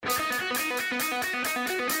We're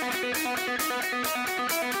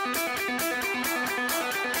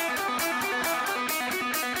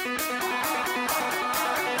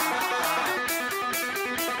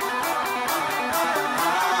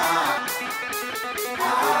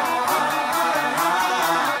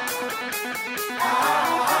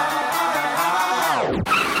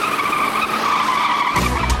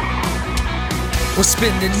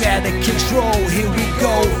spinning out of control, here we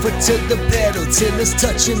go. Foot to the pedal till it's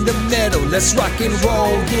touching the metal. Let's rock and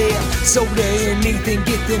roll, yeah. Soda and Ethan,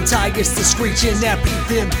 get them tigers to screeching out, beat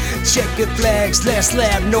them. Checker flags, last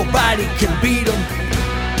lap, nobody can beat them.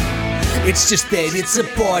 It's just that it's a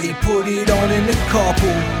party, put it on in the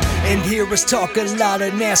carpool. And hear us talk a lot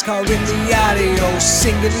of NASCAR in the audio.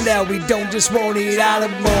 Sing it loud, we don't just want it out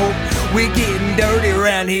of mode. We're getting dirty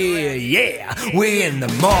around here, yeah. We're in the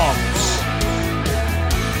marbles.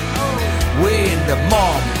 We're in the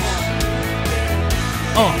marbles.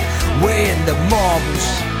 We're in the marbles.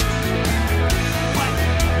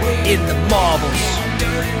 We're in the marbles.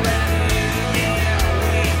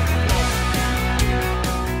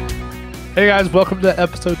 Hey guys, welcome to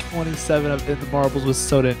episode 27 of In the Marbles with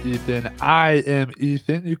Soda and Ethan. I am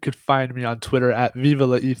Ethan. You can find me on Twitter at Viva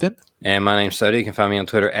La Ethan. And my name's Soda. You can find me on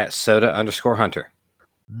Twitter at Soda_Hunter.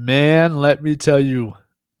 Man, let me tell you,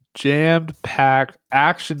 jammed-packed,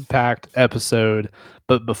 action-packed episode.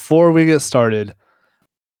 But before we get started,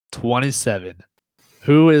 27.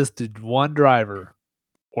 Who is the one driver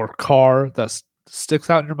or car that sticks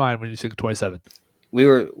out in your mind when you think of 27? We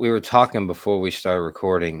were talking before we started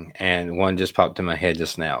recording, and one just popped in my head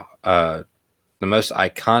just now. The most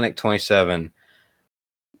iconic 27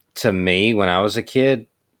 to me when I was a kid,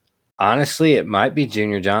 honestly, it might be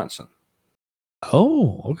Junior Johnson.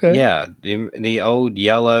 Oh, okay. Yeah, the old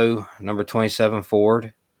yellow number 27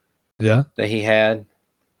 Ford. Yeah, that he had.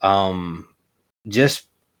 Just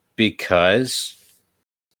because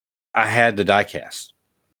I had the diecast.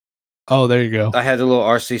 Oh, there you go. I had the little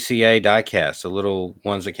RCCA diecast, the little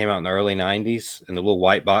ones that came out in the early 90s in the little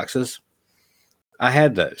white boxes. I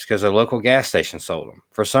had those because a local gas station sold them.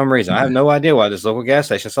 For some reason, I have no idea why this local gas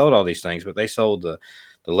station sold all these things, but they sold the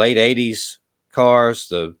late 80s cars,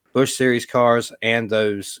 the Busch Series cars, and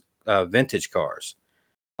those vintage cars,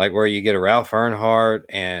 like where you get a Ralph Earnhardt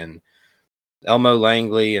and Elmo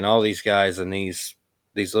Langley and all these guys in these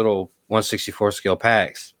little 1/64 scale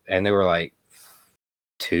packs, and they were like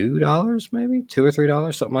 $2, maybe $2 or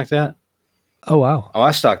 $3, something like that. Oh wow! Oh,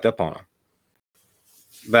 I stocked up on them,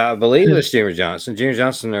 but I believe it was Junior Johnson. Junior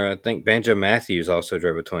Johnson, or I think Banjo Matthews also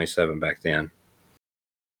drove a 27 back then.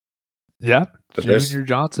 Yeah, but Junior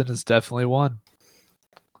Johnson is definitely one.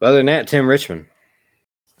 Other than that, Tim Richmond.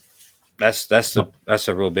 That's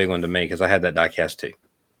a real big one to me because I had that diecast too.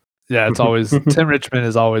 Yeah, it's always Tim Richmond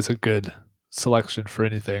is always a good selection for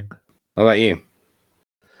anything. What about you?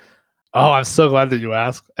 Oh, I'm so glad that you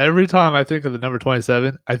asked. Every time I think of the number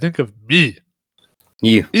 27, I think of me.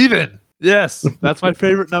 You. Even. Yes, that's my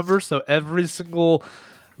favorite number. So every single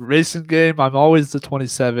racing game, I'm always the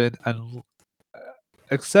 27. And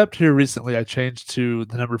except here recently, I changed to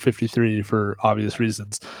the number 53 for obvious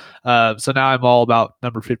reasons. So now I'm all about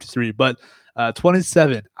number 53. But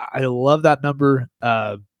 27, I love that number.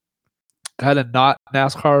 Kind of not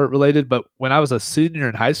NASCAR related, but when I was a senior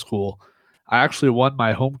in high school, I actually won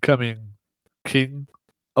my Homecoming King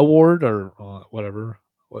Award or whatever.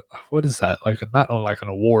 What is that? Like not like an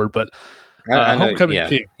award, but I know, Homecoming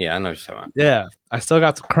King. Yeah, I know what you're talking about. Yeah, I still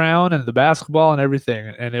got the crown and the basketball and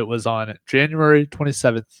everything, and it was on January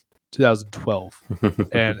 27th, 2012.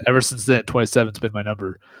 And ever since then, 27's been my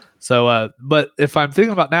number. So, but if I'm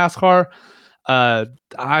thinking about NASCAR,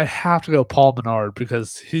 I have to go Paul Menard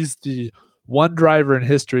because he's the one driver in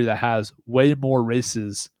history that has way more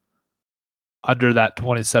races under that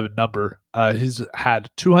 27 number. He's had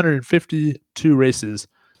 252 races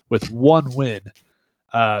with one win.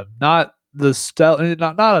 Not a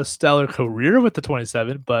stellar career with the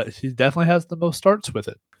 27, but he definitely has the most starts with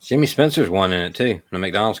it. Jimmy Spencer's won in it too, in a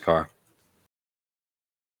McDonald's car.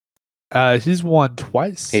 He's won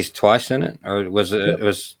twice. He's twice in it, or was it? Yep. It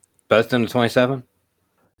was both in the 27.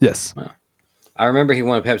 Yes. Oh. I remember he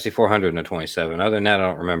won a Pepsi 400 in the 27. Other than that, I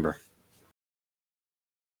don't remember.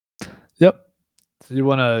 Yep. So you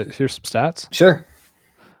want to hear some stats? Sure.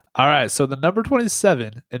 All right. So the number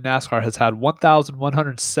 27 in NASCAR has had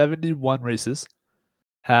 1,171 races,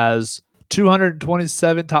 has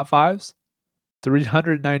 227 top fives,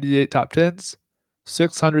 398 top tens,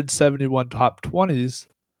 671 top 20s,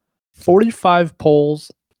 45 poles,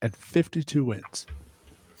 and 52 wins.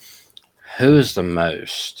 Who is the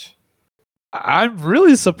most? I'm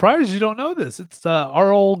really surprised you don't know this. It's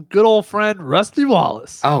our good old friend Rusty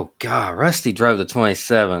Wallace. Oh God, Rusty drove the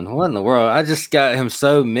 27. What in the world? I just got him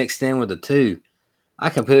so mixed in with the 2. I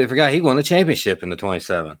completely forgot he won the championship in the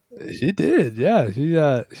 27. He did, yeah. He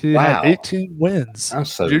had Wow. 18 wins. I'm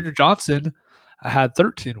so Junior Johnson had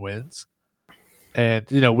 13 wins, and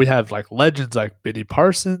we have like legends like Benny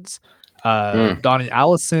Parsons, Donnie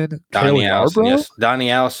Allison, Donnie Kaylee Allison, Arbrough. yes, Donnie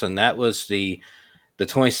Allison. That was the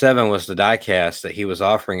 27 was the diecast that he was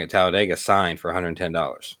offering at Talladega, signed for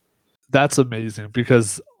 $110. That's amazing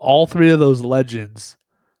because all 3 of those legends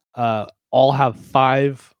all have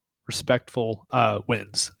 5 respectful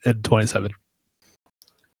wins in 27.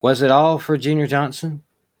 Was it all for Junior Johnson?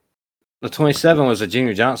 The 27 was a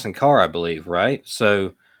Junior Johnson car, I believe, right?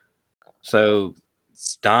 So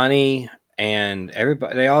Donnie and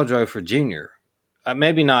everybody, they all drove for Junior.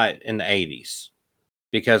 Maybe not in the 80s,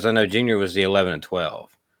 because I know Junior was the 11 and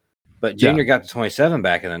 12. But Junior got the 27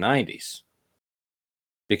 back in the 90s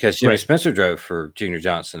because Jimmy Spencer drove for Junior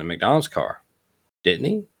Johnson in McDonald's car, didn't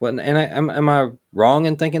he? Am I wrong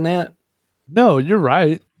in thinking that? No, you're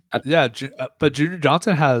right. But Junior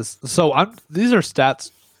Johnson has. So these are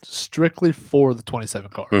stats strictly for the 27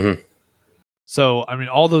 car. Mm-hmm. So I mean,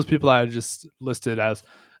 all those people I just listed as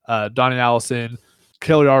Donnie Allison,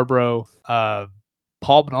 Kelly Arbrough,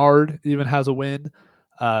 Paul Menard even has a win.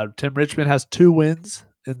 Tim Richmond has 2 wins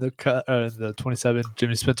in the 27.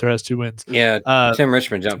 Jimmy Spencer has 2 wins. Yeah, Tim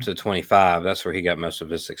Richmond jumped to 25. That's where he got most of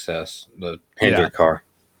his success. The Hendrick car.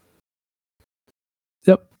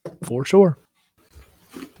 Yep, for sure.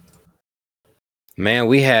 Man,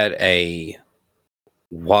 we had a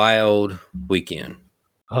wild weekend.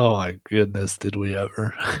 Oh my goodness, did we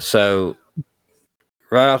ever? So,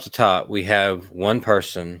 right off the top, we have one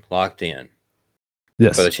person locked in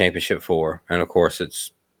for the championship 4. And of course,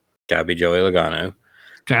 it's got to be Joey Logano.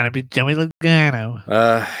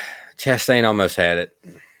 Chastain almost had it.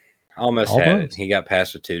 Almost had it. He got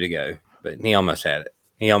past with 2 to go, but he almost had it.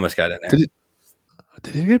 He almost got in there.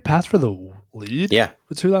 Did he get past for the lead? Yeah.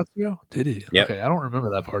 With 2 laps to go? Did he? Yep. Okay, I don't remember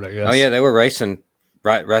that part, I guess. Oh, yeah, they were racing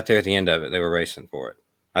right there at the end of it. They were racing for it.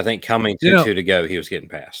 I think coming to 2 to go, he was getting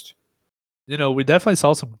past. We definitely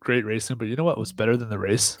saw some great racing, but you know what was better than the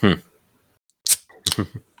race? Good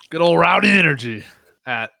old Rowdy Energy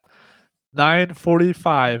at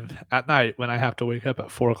 9:45 at night when I have to wake up at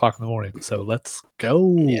 4 o'clock in the morning. So let's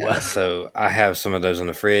go. Yeah, so I have some of those in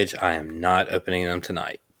the fridge. I am not opening them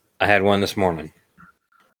tonight. I had one this morning.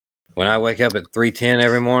 When I wake up at 3:10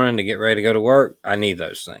 every morning to get ready to go to work, I need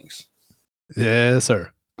those things. Yes,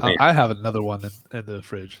 sir. I have another one in the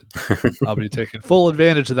fridge. I'll be taking full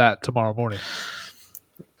advantage of that tomorrow morning.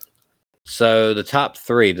 So the top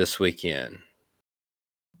 3 this weekend,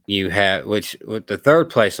 you have the 3rd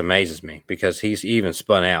place amazes me because he's even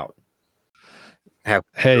spun out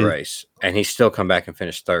halfway the race, and he's still come back and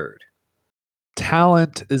finished 3rd.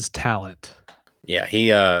 Talent is talent. Yeah, he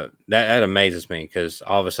that amazes me because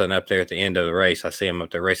all of a sudden up there at the end of the race, I see him up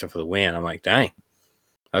there racing for the win. I'm like, dang,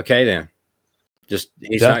 okay then.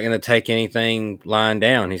 He's not going to take anything lying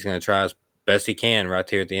down. He's going to try as best he can right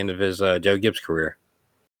here at the end of his Joe Gibbs career.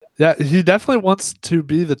 Yeah, he definitely wants to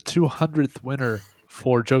be the 200th winner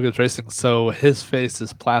for Joe Gibbs Racing, so his face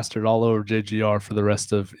is plastered all over JGR for the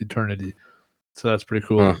rest of eternity. So that's pretty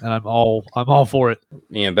cool, and I'm all for it.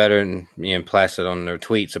 Yeah, better than plastered on their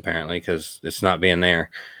tweets apparently because it's not being there.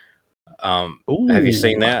 Have you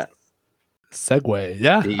seen that? Segue.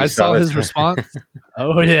 Yeah, I saw his response.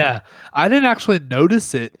 Oh yeah, I didn't actually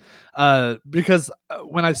notice it because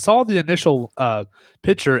when I saw the initial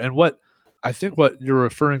picture, and what you're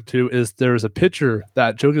referring to is there's a picture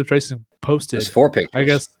that Joe Gibbs Racing posted. There's 4 pictures. I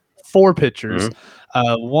guess 4 pictures.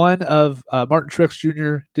 One of Martin Truex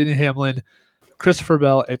Jr., Denny Hamlin, Christopher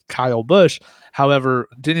Bell, and Kyle Busch. However,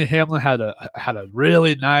 Denny Hamlin had a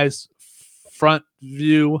really nice front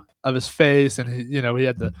view of his face, and he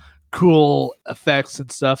had the cool effects and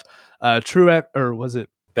stuff. Truex, or was it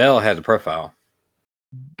Bell, had the profile?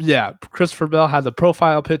 Yeah, Christopher Bell had the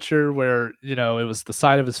profile picture where it was the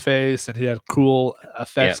side of his face, and he had cool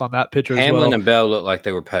effects on that picture. Hamlin and Bell looked like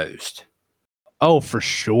they were posed. Oh, for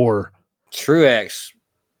sure. Truex,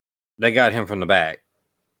 they got him from the back.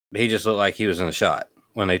 He just looked like he was in the shot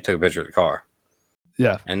when they took a picture of the car.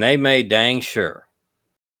 Yeah, and they made dang sure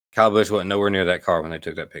Kyle Busch wasn't nowhere near that car when they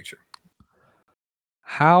took that picture.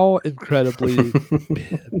 How incredibly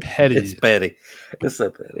petty. It's petty. It's so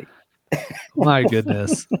petty. My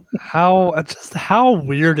goodness. How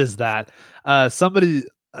weird is that?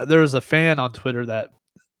 There was a fan on Twitter that,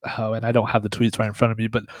 and I don't have the tweets right in front of me,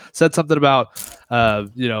 but said something about, I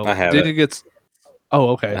have Denny gets. Oh,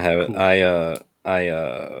 okay. I have cool. it.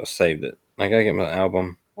 I saved it. I gotta get my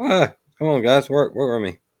album. Come on, guys, work with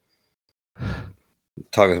me.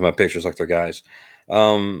 Talking to my pictures like they're guys.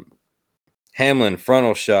 Hamlin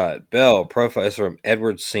frontal shot. Bell profile. This is from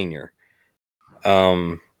Edwards Senior.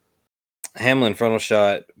 Hamlin frontal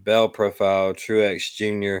shot. Bell profile. Truex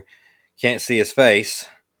Jr. Can't see his face.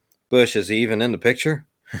 Bush, is he even in the picture?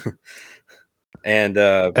 and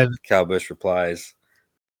Kyle Busch replies,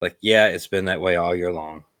 like, yeah, it's been that way all year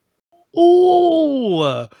long.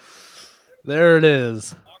 Oh, there it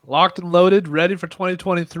is. Locked and loaded, ready for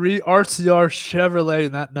 2023. RCR Chevrolet,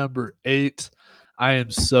 and that number 8. I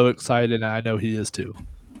am so excited, and I know he is too.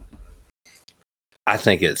 I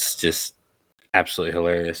think it's just absolutely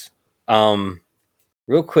hilarious.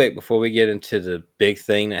 Real quick before we get into the big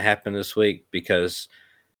thing that happened this week, because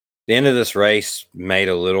the end of this race made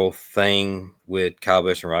a little thing with Kyle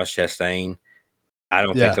Busch and Ross Chastain. I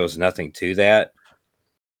don't think there was nothing to that.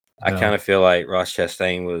 No. I kind of feel like Ross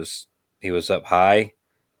Chastain was up high,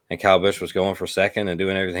 and Kyle Busch was going for second and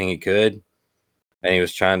doing everything he could, and he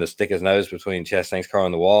was trying to stick his nose between Chastain's car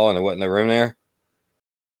and the wall, and there wasn't no room there.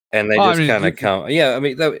 And they kind of come. Yeah, I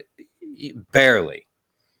mean, barely.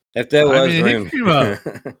 If there was room,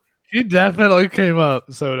 he definitely came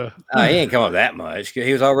up. Soda. He ain't come up that much.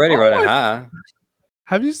 He was already running high.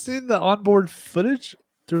 Have you seen the onboard footage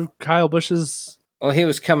through Kyle Busch's? Well, he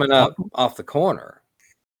was coming up off the corner.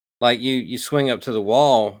 Like you swing up to the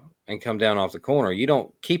wall and come down off the corner. You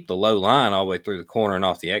don't keep the low line all the way through the corner and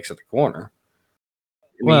off the exit of the corner.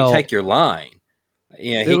 I mean, you take your line.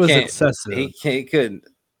 Yeah, he was excessive. He couldn't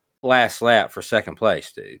last lap for second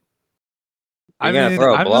place, dude. You're going to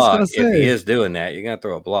throw a block. If he is doing that, you're going to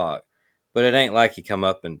throw a block. But it ain't like he come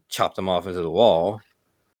up and chopped him off into the wall.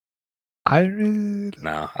 I mean,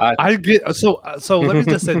 no. I get so let me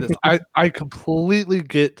just say this. I completely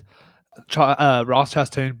get Ross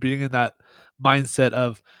Chastain being in that mindset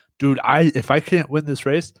of, dude, if I can't win this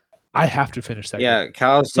race, I have to finish second. Yeah,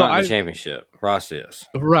 Kyle's not in the championship. Ross is.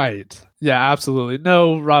 Right. Yeah, absolutely.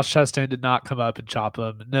 No, Ross Chastain did not come up and chop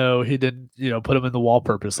him. No, he didn't, put him in the wall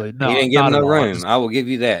purposely. No, he didn't give him no room. I will give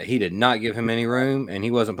you that. He did not give him any room, and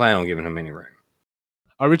he wasn't planning on giving him any room.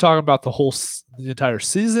 Are we talking about the entire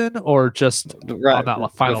season, or just on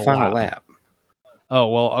that final lap? Oh,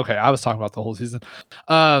 well, okay. I was talking about the whole season.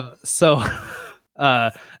 No,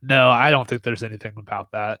 I don't think there's anything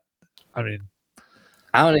about that. I mean,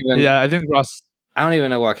 I don't even. Yeah, I think Ross. I don't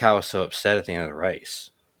even know why Kyle was so upset at the end of the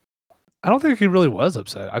race. I don't think he really was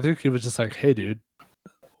upset. I think he was just like, "Hey, dude,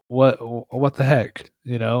 what the heck?"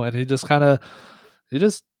 And he just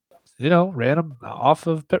ran him off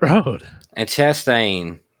of pit road. And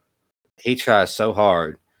Chastain, he tries so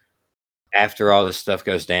hard after all this stuff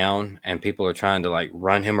goes down and people are trying to like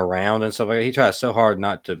run him around and stuff like that. He tries so hard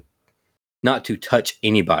not to touch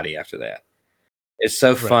anybody after that. It's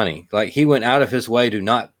so funny. Like, he went out of his way to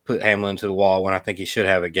not put Hamlin to the wall when I think he should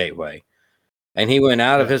have a gateway. And he went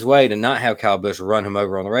out of his way to not have Kyle Busch run him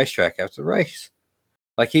over on the racetrack after the race.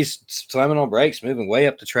 Like, he's slamming on brakes, moving way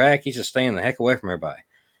up the track. He's just staying the heck away from everybody.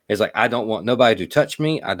 He's like, I don't want nobody to touch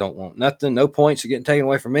me. I don't want nothing. No points are getting taken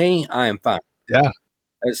away from me. I am fine. Yeah.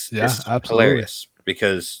 It's hilarious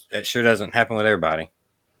because it sure doesn't happen with everybody.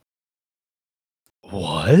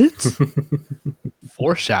 What?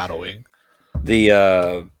 Foreshadowing.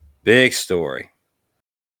 The big story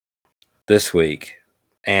this week,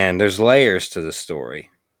 and there's layers to the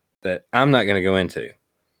story that I'm not going to go into.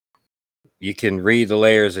 You can read the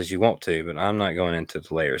layers as you want to, but I'm not going into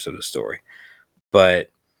the layers of the story.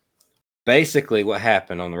 But basically what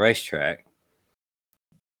happened on the racetrack,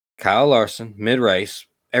 Kyle Larson, mid-race,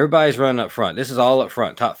 everybody's running up front. This is all up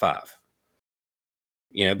front, top 5.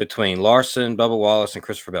 Between Larson, Bubba Wallace, and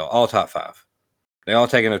Christopher Bell, all top 5. They're all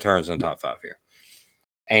taking their turns in the top 5 here.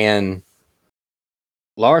 And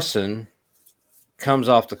Larson comes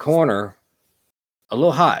off the corner a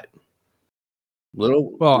little hot.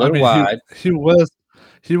 Little wide. He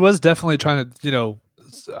was definitely trying to,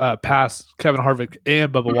 pass Kevin Harvick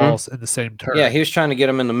and Bubba Wallace in the same turn. Yeah, he was trying to get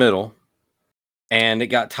him in the middle, and it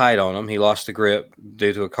got tight on him. He lost the grip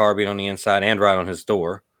due to a car being on the inside and right on his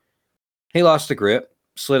door. He lost the grip,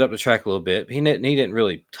 slid up the track a little bit. He didn't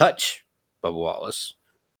really touch Bubba Wallace.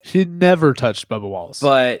 He never touched Bubba Wallace.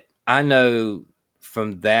 But I know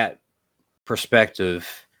from that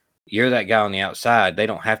perspective, you're that guy on the outside. They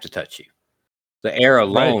don't have to touch you. The air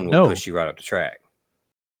alone will push you right up the track.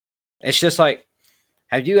 It's just like,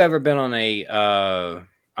 have you ever been on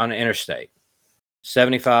an interstate,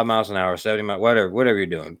 75 miles an hour, 70 miles, whatever you're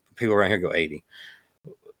doing? People around here go 80.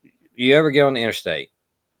 You ever get on the interstate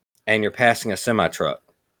and you're passing a semi truck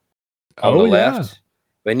on the left?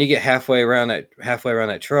 When you get halfway around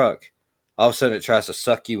that truck, all of a sudden it tries to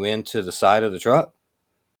suck you into the side of the truck.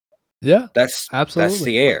 Yeah, That's absolutely.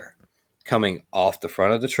 the air coming off the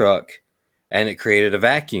front of the truck, and it created a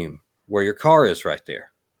vacuum where your car is right there.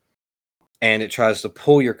 And it tries to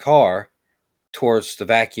pull your car towards the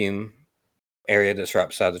vacuum area that's right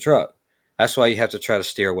beside the truck. That's why you have to try to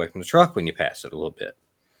steer away from the truck when you pass it a little bit.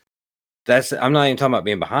 I'm not even talking about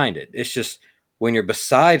being behind it. It's just when you're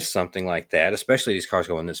beside something like that, especially these cars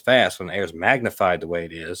going this fast, when the air is magnified the way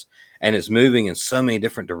it is, and it's moving in so many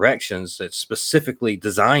different directions that's specifically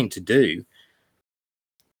designed to do,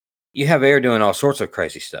 you have air doing all sorts of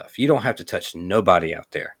crazy stuff. You don't have to touch nobody out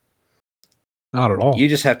there. Not at all. You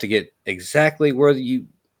just have to get exactly where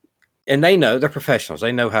and they know, they're professionals.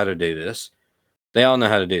 They know how to do this. They all know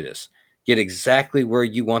how to do this. Get exactly where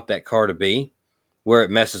you want that car to be, where it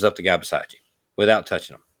messes up the guy beside you without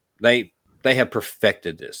touching them. They have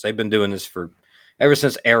perfected this. They've been doing this ever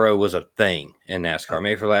since aero was a thing in NASCAR,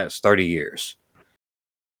 maybe for the last 30 years.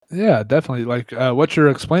 Yeah, definitely. Like what you're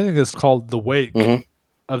explaining is called the wake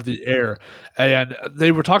of the air. And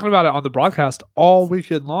they were talking about it on the broadcast all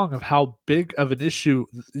weekend long of how big of an issue,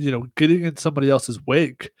 getting in somebody else's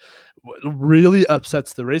wake really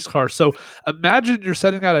upsets the race car. So imagine you're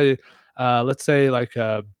sitting at a, let's say like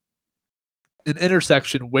an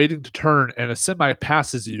intersection waiting to turn, and a semi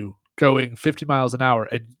passes you going 50 miles an hour.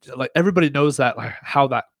 And like everybody knows that, like how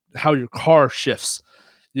your car shifts,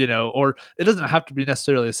 or it doesn't have to be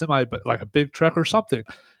necessarily a semi, but like a big truck or something.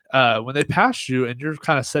 When they pass you and you're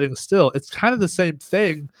kind of sitting still, it's kind of the same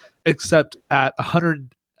thing, except at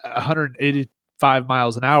 185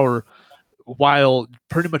 miles an hour while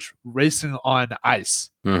pretty much racing on ice.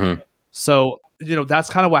 So, that's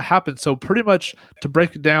kind of what happened. So pretty much to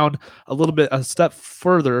break it down a step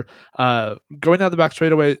further, going down the back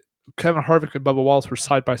straightaway, Kevin Harvick and Bubba Wallace were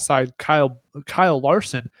side by side. Kyle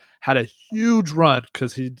Larson had a huge run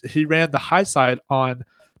because he ran the high side on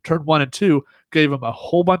turn 1 and 2, gave him a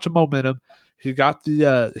whole bunch of momentum. He got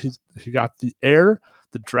the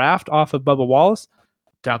the draft off of Bubba Wallace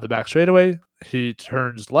down the back straightaway. He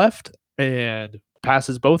turns left and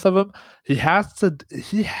passes both of them. He has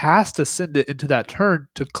to send it into that turn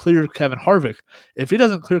to clear Kevin Harvick. If he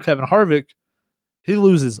doesn't clear Kevin Harvick, he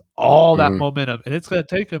loses all that momentum, and it's going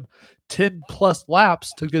to take him 10 plus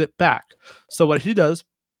laps to get it back. So what he does,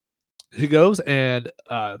 he goes and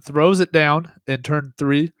throws it down in turn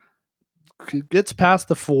 3, gets past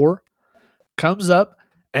the 4, comes up,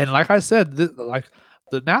 and like I said, the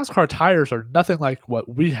NASCAR tires are nothing like what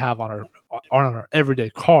we have on our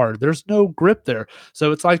everyday car. There's no grip there,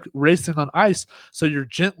 so it's like racing on ice. So you're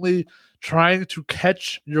gently trying to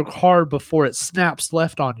catch your car before it snaps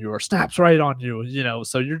left on you or snaps right on you.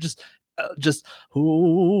 So you're just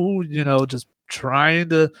trying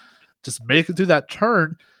to just make it through that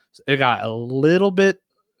turn. It got a little bit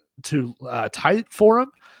too tight for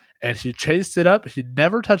him, and he chased it up. He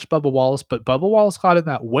never touched Bubba Wallace, but Bubba Wallace got in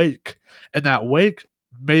that wake, and that wake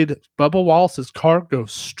made Bubba Wallace's car go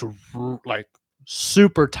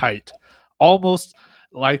super tight, almost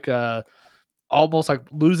like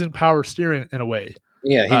losing power steering in a way.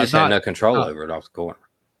 Yeah, he just had no control over it off the corner.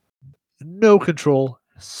 No control,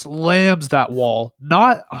 slams that wall,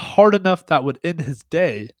 not hard enough that would end his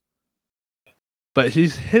day, but he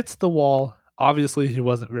hits the wall. Obviously, he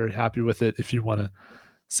wasn't very happy with it, if you want to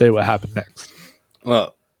say what happened next.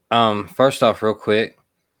 Well, first off, real quick,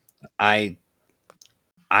 I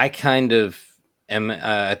kind of am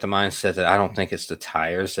at the mindset that I don't think it's the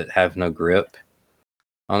tires that have no grip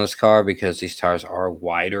on this car, because these tires are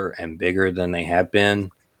wider and bigger than they have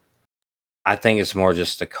been. I think it's more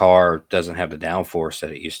just the car doesn't have the downforce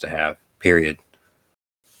that it used to have, period.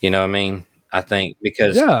 You know what I mean? I think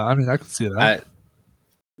because... Yeah, I mean, I can see that.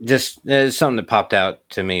 It's something that popped out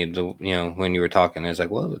to me, when you were talking. It's like,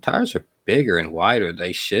 well, the tires are bigger and wider.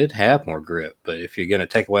 They should have more grip. But if you're going to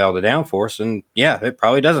take away all the downforce, then yeah, it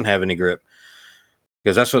probably doesn't have any grip,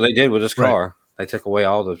 because that's what they did with this car. Right. They took away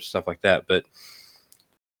all the stuff like that. But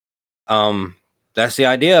that's the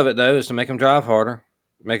idea of it, though, is to make them drive harder,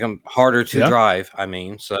 make them harder to drive. I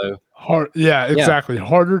mean, so hard. Yeah, exactly. Yeah.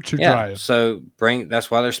 Harder to drive. So that's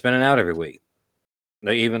why they're spinning out every week.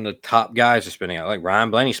 Even the top guys are spinning out. Like Ryan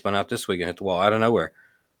Blaney spun out this week and hit the wall out of nowhere.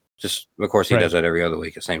 Just, of course, he does that every other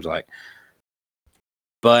week, it seems like.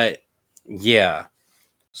 But yeah,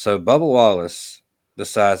 so Bubba Wallace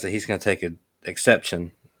decides that he's going to take an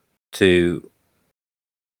exception to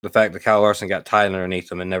the fact that Kyle Larson got tied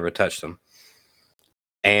underneath him and never touched him,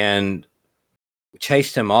 and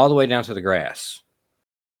chased him all the way down to the grass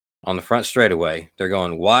on the front straightaway. They're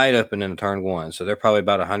going wide open into turn 1, so they're probably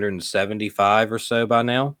about 175 or so by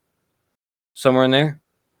now, somewhere in there.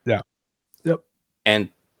 Yeah. Yep. And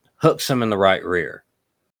hooks him in the right rear.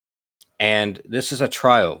 And this is a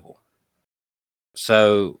tri-oval.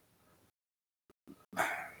 So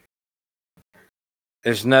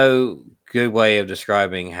there's no good way of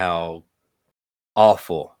describing how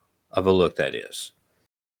awful of a look that is.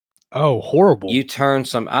 Oh, horrible.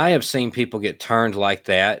 I have seen people get turned like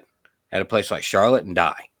that at a place like Charlotte and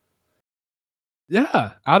die.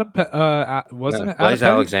 Yeah. Wasn't it Blaze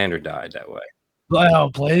Adam Alexander died that way. Oh,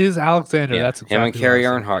 Blaze Alexander. Yeah, That's exactly him and Kerry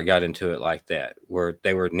what I said. Earnhardt got into it like that, where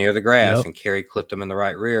they were near the grass Yep. and Kerry clipped him in the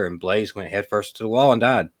right rear, and Blaze went headfirst to the wall and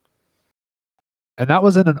died. And that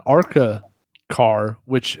was in an ARCA car,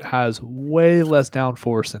 which has way less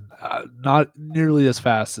downforce and not nearly as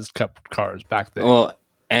fast as Cup cars back then. Well,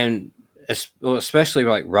 and especially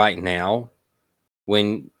like right now,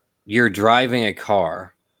 when you're driving a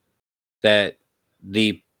car that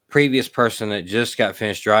the previous person that just got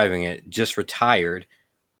finished driving it just retired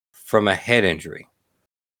from a head injury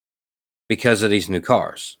because of these new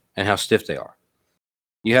cars and how stiff they are.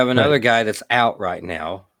 You have another guy that's out right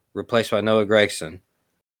now, replaced by Noah Gragson,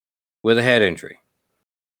 with a head injury.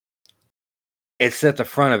 It's at the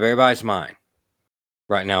front of everybody's mind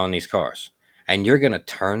right now in these cars. And you're going to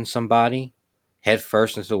turn somebody head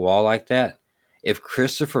first into the wall like that? If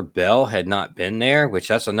Christopher Bell had not been there, which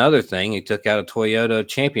that's another thing, he took out a Toyota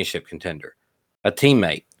championship contender, a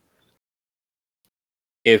teammate.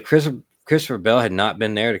 If Christopher Bell had not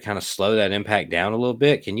been there to kind of slow that impact down a little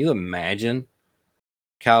bit, can you imagine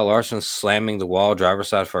Kyle Larson slamming the wall driver's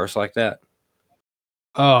side first like that?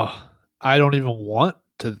 Oh, I don't even want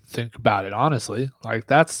to think about it, honestly. Like,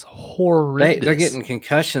 that's horrendous. They're getting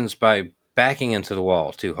concussions by backing into the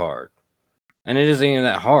wall too hard. And it isn't even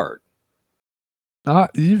that hard.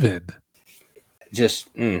 Not even. Just,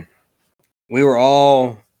 we were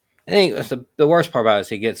all, I think the worst part about it is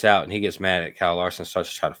he gets out and he gets mad at Kyle Larson and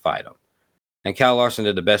starts to try to fight him. And Kyle Larson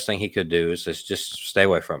did the best thing he could do is just stay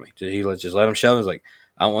away from me. He just let him show him. He's like,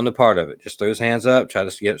 I don't want no part of it. Just threw his hands up, try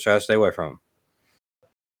to stay away from him.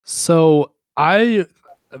 So a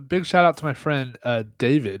big shout out to my friend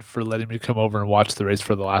David for letting me come over and watch the race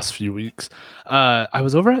for the last few weeks. I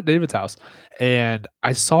was over at David's house and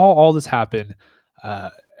I saw all this happen.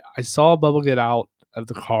 I saw Bubba get out of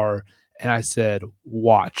the car and I said,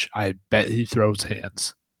 watch, I bet he throws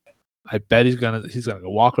hands. I bet he's gonna go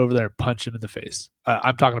walk over there and punch him in the face.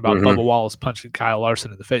 I'm talking about Bubba Wallace punching Kyle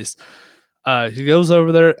Larson in the face. He goes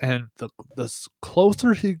over there, and the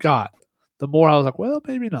closer he got, the more I was like, well,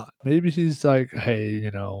 maybe not. Maybe he's like,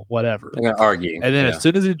 hey, whatever. They're gonna argue. And then as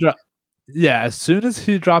soon as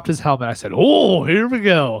he dropped his helmet, I said, oh, here we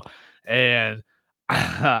go. And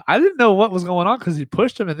I didn't know what was going on because he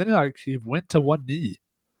pushed him, and then he went to one knee.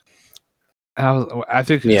 And I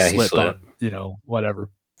think he slipped on, whatever.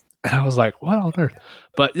 And I was like, what on earth?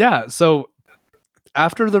 But yeah, so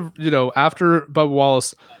after after Bubba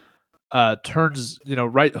Wallace turns,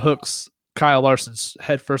 right hooks Kyle Larson's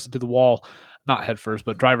head first into the wall, not head first,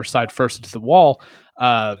 but driver's side first into the wall.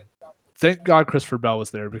 Thank God Christopher Bell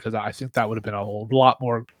was there because I think that would have been a lot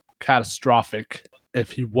more catastrophic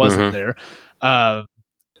if he wasn't there.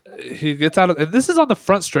 He gets out of, and this is on the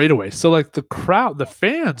front straightaway. So the crowd, the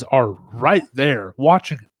fans are right there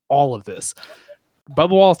watching all of this.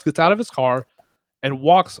 Bubba Wallace gets out of his car and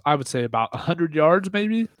walks, I would say, about 100 yards,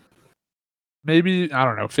 maybe, I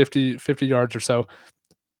don't know, 50 yards or so,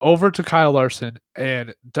 over to Kyle Larson,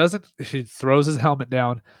 and he throws his helmet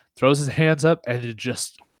down, throws his hands up, and it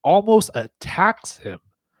just almost attacks him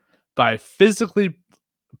by physically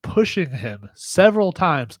pushing him several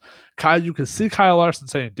times. You can see Kyle Larson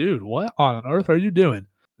saying, dude, what on earth are you doing?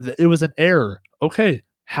 It was an error. Okay.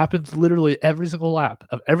 Happens literally every single lap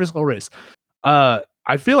of every single race. I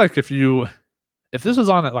feel like if this was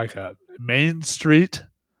on a main street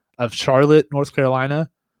of Charlotte, North Carolina,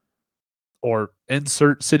 or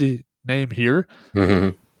insert city name here,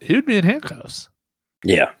 he would be in handcuffs.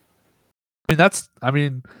 Yeah. That's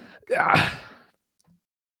kind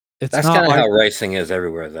of how racing is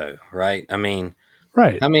everywhere, though, right? I mean,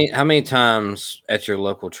 right. How many times at your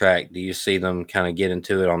local track do you see them kind of get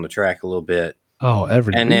into it on the track a little bit? Oh,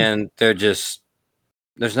 every and week. Then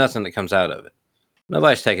there's nothing that comes out of it.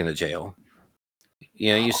 Nobody's taken to jail.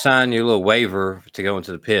 You sign your little waiver to go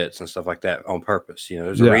into the pits and stuff like that on purpose.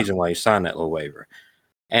 There's a reason why you sign that little waiver.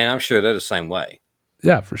 And I'm sure they're the same way.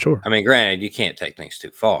 Yeah, for sure. I mean, granted, you can't take things too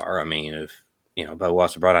far. I mean, if, Bubba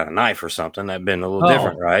Watson brought out a knife or something, that'd been a little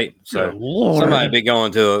different, right? So somebody be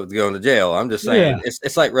going to jail. I'm just saying,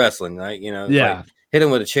 it's like wrestling, right? Like, hit him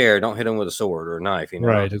with a chair, don't hit him with a sword or a knife.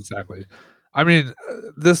 Right, exactly. I mean,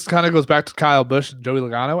 this kind of goes back to Kyle Busch and Joey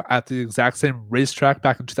Logano at the exact same racetrack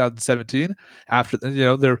back in 2017. After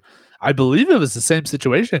I believe it was the same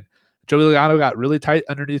situation. Joey Logano got really tight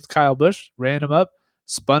underneath Kyle Busch, ran him up,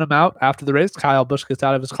 spun him out after the race. Kyle Busch gets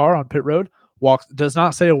out of his car on pit road, walks, does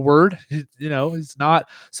not say a word. He's not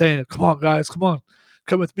saying, "Come on, guys, come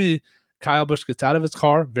with me." Kyle Busch gets out of his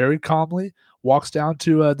car very calmly, walks down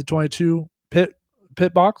to the 22 pit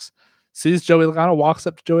box, sees Joey Logano, walks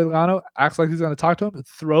up to Joey Logano, acts like he's going to talk to him, and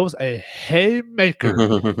throws a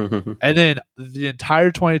haymaker. And then the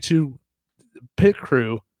entire 22 pit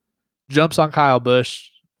crew jumps on Kyle Busch,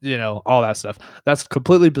 all that stuff. That's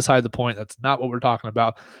completely beside the point. That's not what we're talking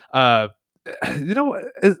about.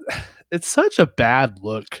 It's such a bad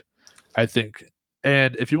look, I think.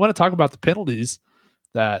 And if you want to talk about the penalties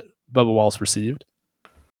that Bubba Wallace received.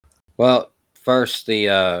 Well, first,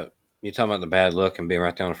 you're talking about the bad look and being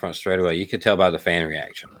right there on the front straightaway. You could tell by the fan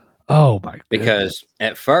reaction. Oh, my goodness. Because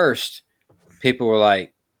at first, people were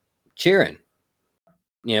like cheering,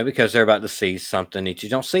 because they're about to see something that you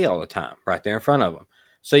don't see all the time right there in front of them.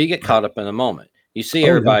 So you get caught up in the moment. You see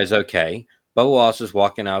everybody's okay. Bubba Wallace is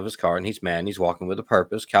walking out of his car and he's mad and he's walking with a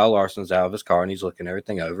purpose. Kyle Larson's out of his car and he's looking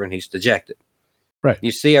everything over and he's dejected. Right.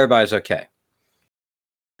 You see everybody's okay.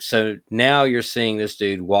 So now you're seeing this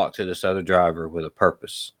dude walk to this other driver with a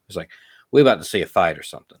purpose. It's like, we're about to see a fight or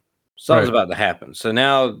something. Something's about to happen. So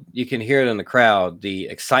now you can hear it in the crowd, the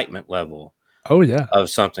excitement level of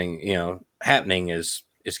something, happening is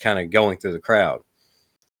kind of going through the crowd.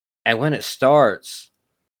 And when it starts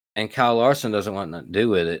and Kyle Larson doesn't want nothing to do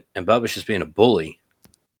with it, and Bubba's just being a bully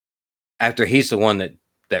after he's the one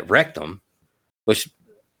that wrecked him, which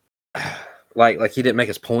like he didn't make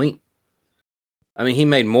his point. I mean, he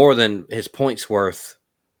made more than his points worth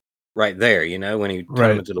right there, when he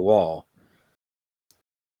turned him into the wall.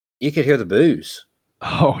 You could hear the boos.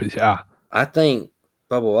 Oh, yeah. I think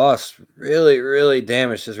Bubba Wallace really, really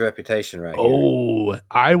damaged his reputation right here. Oh,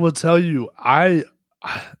 I will tell you,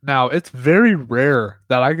 now it's very rare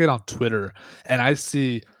that I get on Twitter and I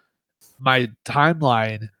see my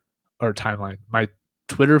my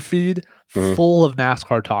Twitter feed full of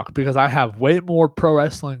NASCAR talk, because I have way more pro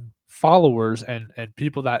wrestling followers and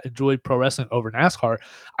people that enjoy pro wrestling over NASCAR.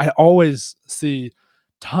 I always see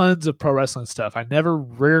tons of pro wrestling stuff. I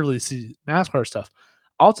rarely see NASCAR stuff.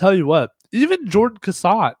 I'll tell you what, even Jordan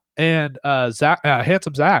Cassat and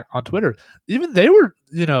Handsome Zach on Twitter, even they were,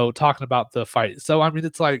 talking about the fight. So, I mean,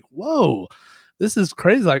 it's like, whoa, this is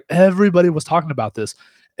crazy. Like, everybody was talking about this.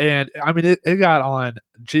 And, I mean, it got on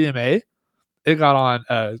GMA. It got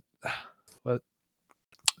on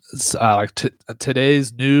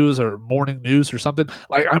today's news or morning news or something.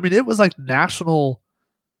 Like, I mean, it was like national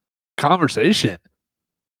conversation.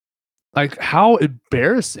 Like, how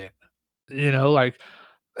embarrassing, like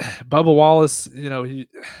Bubba Wallace, he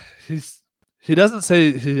doesn't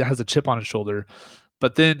say he has a chip on his shoulder,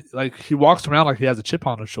 but then like he walks around like he has a chip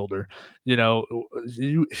on his shoulder.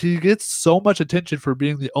 He gets so much attention for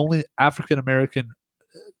being the only African American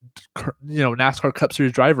NASCAR Cup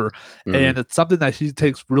Series driver, and it's something that he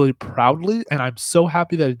takes really proudly, and I'm so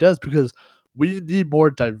happy that he does, because we need more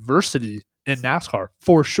diversity in NASCAR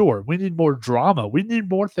for sure. We need more drama. We need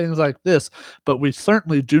more things like this, but we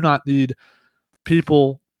certainly do not need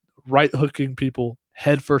people right hooking people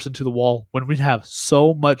head first into the wall when we have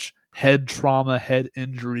so much head trauma, head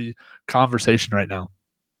injury conversation right now.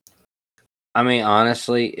 I mean,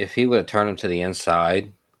 honestly, if he would have turned him to the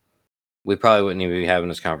inside, we probably wouldn't even be having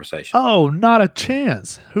this conversation. Oh, not a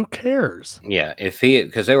chance. Who cares? Yeah,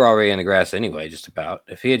 because they were already in the grass anyway, just about.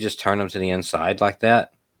 If he had just turned them to the inside like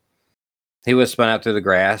that, he would have spun out through the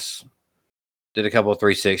grass, did a couple of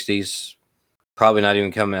 360s, probably not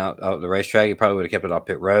even coming out of the racetrack. He probably would have kept it off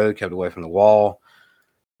pit road, kept away from the wall.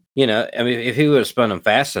 I mean, if he would have spun them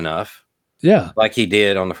fast enough, like he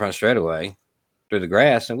did on the front straightaway through the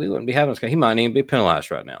grass, and we wouldn't be having this. He might even be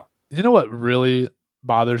penalized right now. You know what really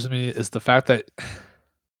bothers me is the fact that,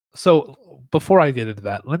 so before I get into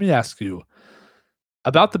that, let me ask you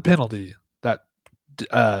about the penalty that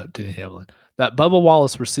Denny Hamlin, that Bubba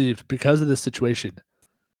Wallace received because of this situation.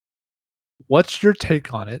 What's your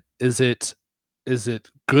take on it? Is it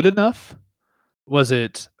good enough? Was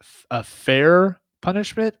it a fair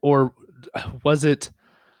punishment, or was it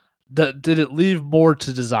did it leave more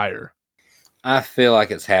to desire? I feel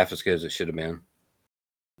like it's half as good as it should have been.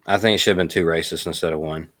 I think it should have been 2 races instead of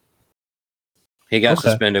 1. He got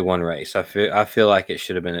suspended 1 race. I feel like it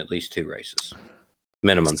should have been at least 2 races.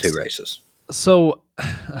 Minimum 2 races. So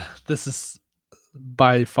this is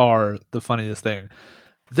by far the funniest thing.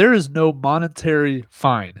 There is no monetary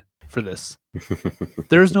fine for this.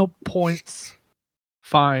 There's no points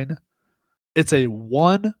fine. It's a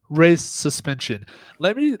 1 race suspension.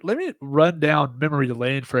 Let me run down memory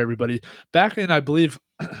lane for everybody. Back in, I believe,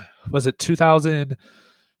 was it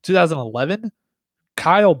 2011?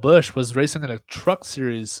 Kyle Busch was racing in a truck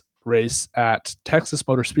series race at Texas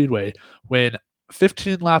Motor Speedway when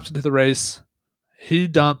 15 laps into the race, he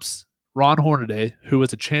dumps Ron Hornaday, who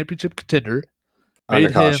was a championship contender, Under made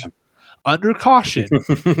him caution. under caution.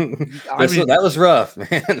 That was rough,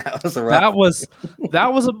 man. That was a rough.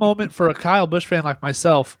 That was a moment for a Kyle Busch fan like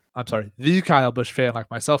myself. I'm sorry, the Kyle Busch fan like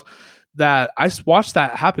myself, that I watched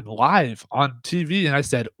that happen live on TV, and I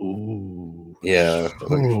said, "Ooh, yeah,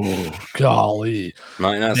 ooh, golly,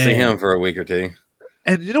 might not see him for a week or two."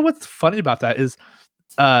 And you know what's funny about that is,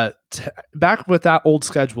 back with that old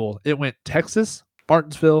schedule, it went Texas,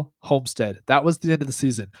 Martinsville, Homestead. That was the end of the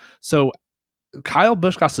season. So Kyle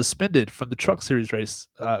Busch got suspended from the Truck Series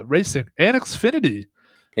racing and Xfinity.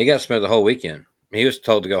 He got suspended the whole weekend. He was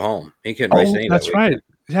told to go home. He couldn't race any. That's that right. weekend.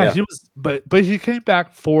 Yeah, he was, but he came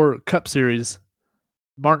back for Cup Series,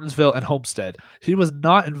 Martinsville, and Homestead. He was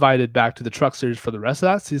not invited back to the Truck Series for the rest of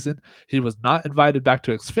that season. He was not invited back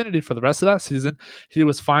to Xfinity for the rest of that season. He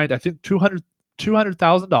was fined, I think,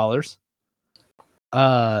 $200,000.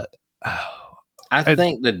 I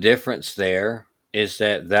think the difference there is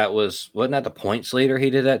that wasn't that the points leader he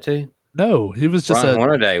did that to? No, he was just Ron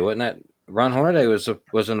Hornaday, wasn't that? Ron Hornaday was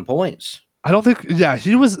in the points. I don't think. Yeah,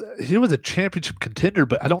 he was a championship contender,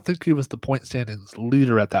 but I don't think he was the point standings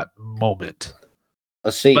leader at that moment.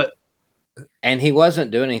 Let's see. And he wasn't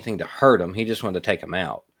doing anything to hurt him. He just wanted to take him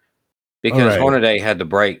out because Hornaday had the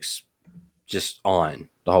brakes just on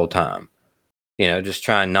the whole time. Just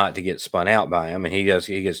trying not to get spun out by him, and he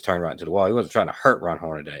gets turned right into the wall. He wasn't trying to hurt Ron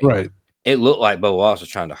Hornaday. Right. It looked like Bubba Wallace was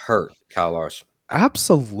trying to hurt Kyle Larson.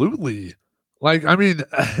 Absolutely. Like, I mean,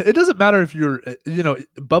 it doesn't matter if you're,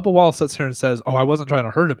 Bubba Wallace sits here and says, "Oh, I wasn't trying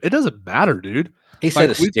to hurt him." It doesn't matter, dude. He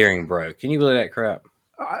said the steering broke. Can you believe that crap?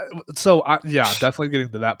 Definitely getting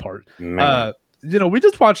to that part. We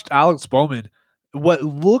just watched Alex Bowman. What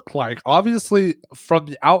looked like, obviously, from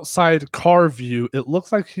the outside car view, it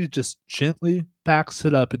looks like he just gently backs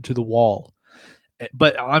it up into the wall.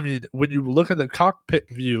 But, I mean, when you look at the cockpit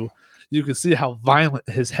view, you can see how violent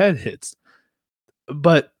his head hits.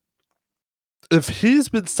 But if he's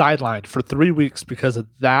been sidelined for 3 weeks because of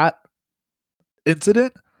that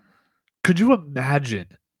incident, could you imagine,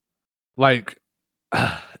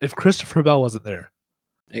 if Christopher Bell wasn't there?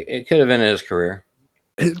 It could have ended his career.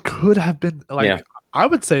 It could have been, I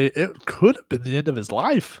would say it could have been the end of his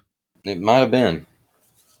life. It might have been.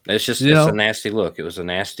 It's just it's a nasty look. It was a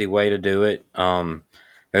nasty way to do it. I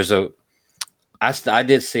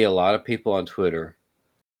did see a lot of people on Twitter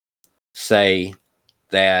say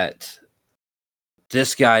that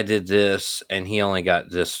this guy did this and he only got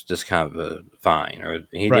this kind of a fine, or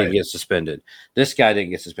he didn't get suspended. This guy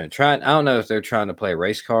didn't get suspended. I don't know if they're trying to play a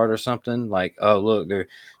race card or something. Like, oh, look, they're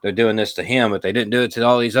doing this to him, but they didn't do it to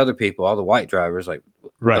all these other people, all the white drivers. Like,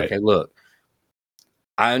 okay, look,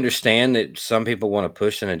 I understand that some people want to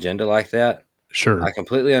push an agenda like that. Sure. I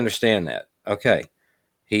completely understand that. Okay.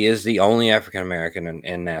 He is the only African American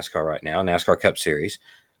in NASCAR right now, NASCAR Cup Series.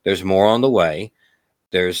 There's more on the way.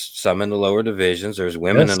 There's some in the lower divisions. There's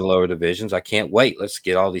women in the lower divisions. I can't wait. Let's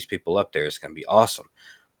get all these people up there. It's going to be awesome.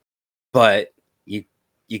 But you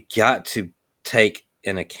got to take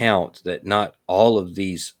in account that not all of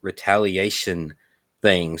these retaliation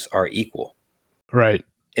things are equal. Right.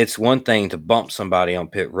 It's one thing to bump somebody on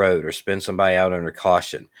pit road or spin somebody out under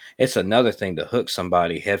caution. It's another thing to hook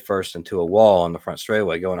somebody headfirst into a wall on the front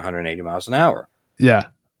straightaway going 180 miles an hour. Yeah.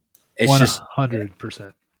 It's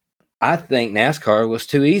 100%. I think NASCAR was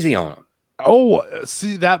too easy on them. Oh,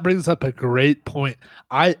 see, that brings up a great point.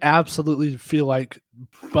 I absolutely feel like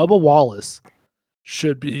Bubba Wallace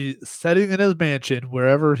should be sitting in his mansion,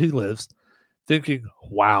 wherever he lives, thinking,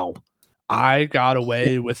 wow, I got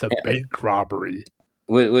away with a bank robbery.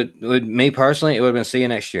 Would me personally, it would have been see you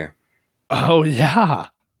next year. Oh, yeah,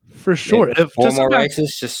 for sure. If four more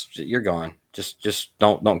races, just you're gone. Just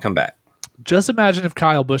don't come back. Just imagine if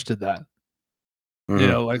Kyle Busch did that.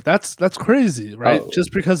 That's crazy, right?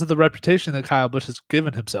 Just because of the reputation that Kyle Busch has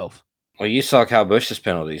given himself. Well, you saw Kyle Busch's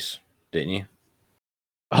penalties, didn't you?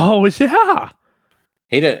 Oh, yeah.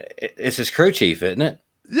 It's his crew chief, isn't it?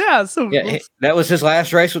 Yeah. So that was his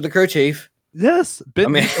last race with the crew chief. Yes,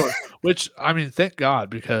 Bishore, which thank God,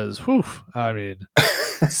 because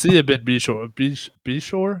see ya, Ben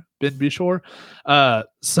Bishore. Ben Bishore.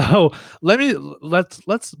 So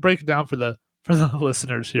let's break it down for the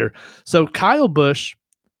listeners here. So Kyle Busch,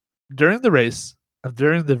 during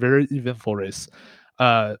the very eventful race,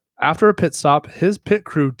 after a pit stop, his pit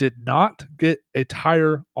crew did not get a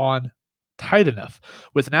tire on tight enough.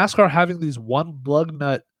 With NASCAR having these one lug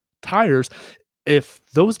nut tires, if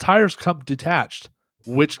those tires come detached,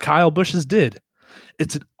 which Kyle Busch's did.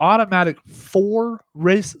 It's an automatic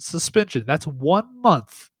 4-race suspension. That's 1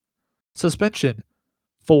 month suspension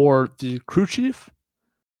for the crew chief,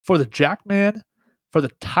 for the jackman, for the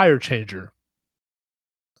tire changer.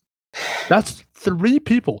 That's 3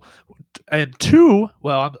 people. And 2,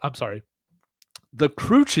 well, I'm sorry. The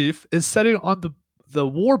crew chief is sitting on the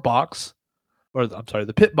war box, or I'm sorry,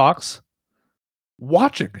 the pit box,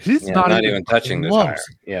 watching. He's not even touching the tire.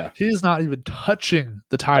 Yeah. He's not even touching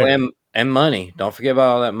the tire. And money. Don't forget about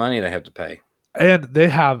all that money they have to pay. And they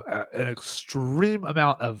have an extreme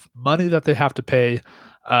amount of money that they have to pay.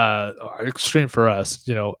 Extreme for us,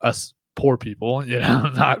 us poor people,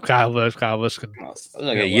 not Kyle Busch. Kyle Busch can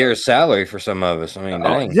like a year's salary for some of us. I mean,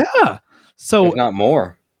 dang. Yeah. So if not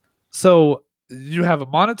more. So you have a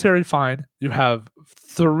monetary fine. You have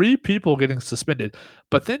 3 people getting suspended,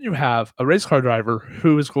 but then you have a race car driver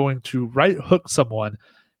who is going to right hook someone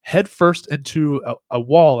head first into a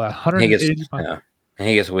wall at 180 miles. Yeah. And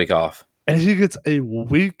he gets a week off. And he gets a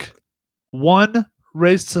week 1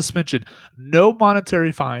 race suspension. No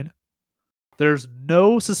monetary fine. There's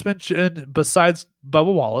no suspension besides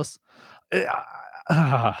Bubba Wallace.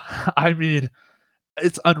 I mean,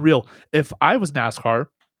 it's unreal. If I was NASCAR,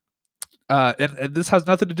 and this has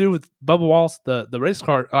nothing to do with Bubba Wallace, the race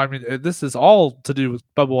car. I mean, this is all to do with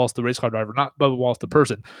Bubba Wallace, the race car driver, not Bubba Wallace, the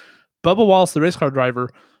person. Bubba Wallace, the race car driver,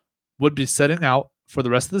 would be setting out for the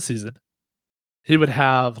rest of the season. He would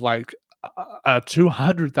have like a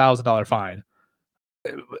 $200,000 fine.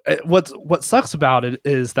 What sucks about it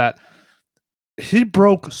is that he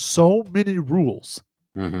broke so many rules.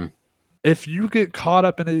 Mm-hmm. If you get caught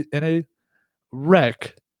up in a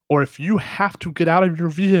wreck, or if you have to get out of your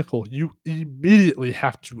vehicle, you immediately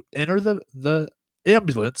have to enter the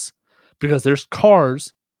ambulance, because there's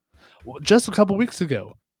cars. Just a couple weeks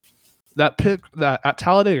ago, that at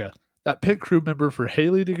Talladega, that pit crew member for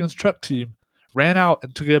Haley Diggins' truck team ran out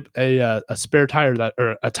and to get a spare tire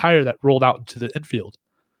a tire that rolled out into the infield.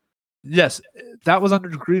 Yes, that was under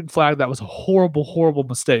the green flag. That was a horrible, horrible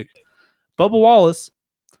mistake. Bubba Wallace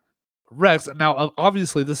wrecks. Now,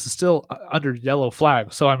 obviously, this is still under yellow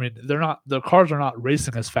flag. So, I mean, the cars are not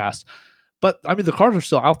racing as fast. But, I mean, the cars are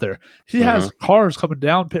still out there. He has cars coming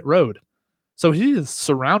down pit road. So, he is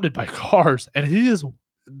surrounded by cars, and he's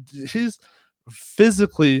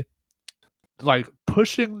physically, like,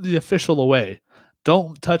 pushing the official away.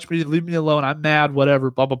 Don't touch me. Leave me alone. I'm mad, whatever,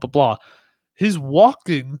 blah, blah, blah, blah. He's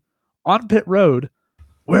walking on pit road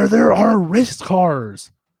where there are race cars.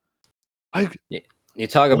 You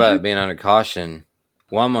talk about it being under caution.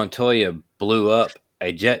 Juan Montoya blew up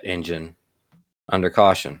a jet engine under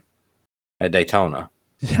caution at Daytona.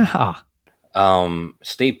 Yeah.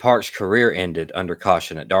 Steve Park's career ended under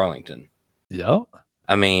caution at Darlington. Yep.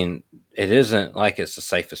 I mean, it isn't like it's the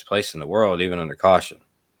safest place in the world, even under caution.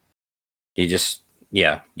 You just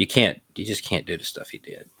can't do the stuff he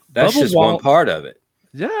did. That's just one part of it.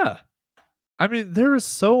 Yeah. I mean,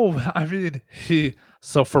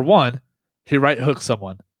 for one, he right hooks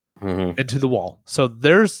someone into the wall. So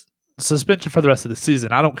there's suspension for the rest of the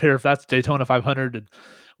season. I don't care if that's Daytona 500 and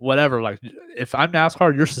whatever. Like, if I'm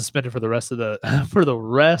NASCAR, you're suspended for the rest of the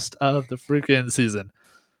freaking season.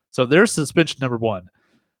 So there's suspension number 1.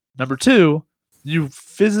 Number 2, you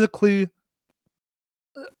physically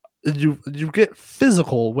you get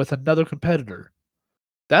physical with another competitor.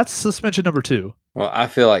 That's suspension number 2. Well, I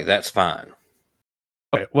feel like that's fine.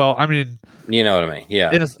 Okay, well, I mean, you know what I mean?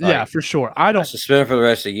 Yeah. Yeah, for sure. I don't suspend for the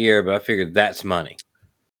rest of the year, but I figured that's money.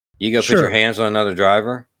 You go put your hands on another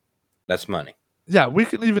driver, that's money. Yeah,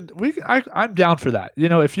 I'm down for that.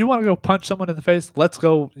 If you want to go punch someone in the face, let's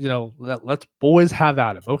go, let's boys have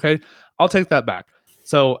at him. Okay. I'll take that back.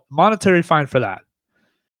 So monetary fine for that.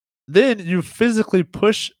 Then you physically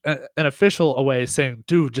push an official away saying,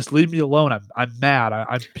 dude, just leave me alone. I'm mad.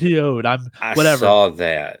 I'm PO'd. I'm whatever. I saw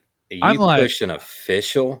that. You push an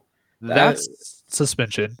official? That's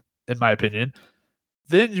suspension, in my opinion.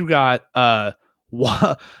 Then you got not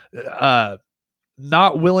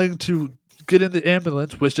willing to get in the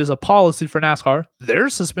ambulance, which is a policy for NASCAR.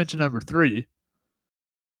 There's suspension number 3.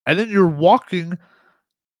 And then you're walking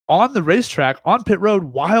on the racetrack on pit road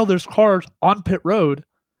while there's cars on pit road.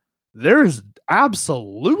 There's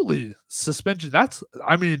absolutely suspension.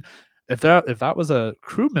 If that was a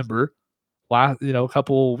crew member a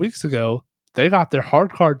couple weeks ago, they got their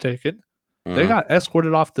hard card taken. They got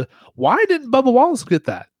escorted off why didn't Bubba Wallace get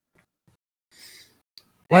that?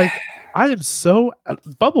 Like,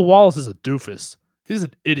 Bubba Wallace is a doofus. He's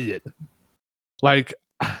an idiot. Like,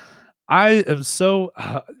 I am so,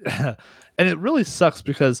 and it really sucks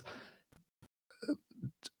because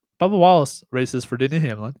Bubba Wallace races for Denny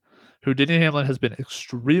Hamlin, who Denny Hamlin has been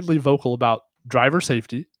extremely vocal about driver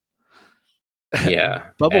safety. Yeah.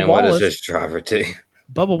 Bubba And Wallace, what does this driver do?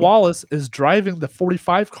 Bubba Wallace is driving the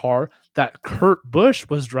 45 car that Kurt Busch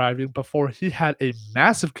was driving before he had a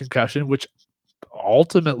massive concussion, which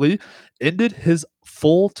ultimately ended his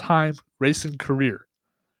full-time racing career.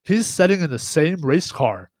 He's sitting in the same race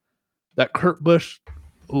car that Kurt Busch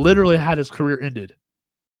literally had his career ended.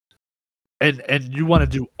 And you want to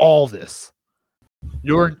do all this.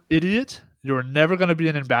 You're an idiot. You're never going to be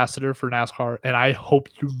an ambassador for NASCAR, and I hope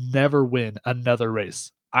you never win another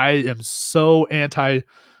race. I am so anti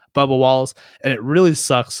Bubba Wallace, and it really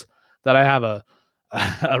sucks that I have a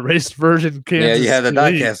race version Kansas. Yeah, you have the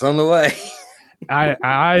diecast on the way.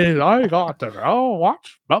 I got to go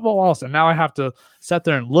watch Bubba Wallace, and now I have to sit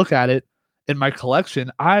there and look at it in my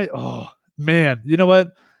collection. Oh man, you know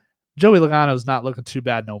what? Joey Logano's not looking too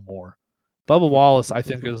bad no more. Bubba Wallace, I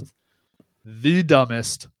think, is the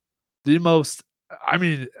dumbest, the most. I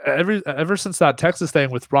mean, ever since that Texas thing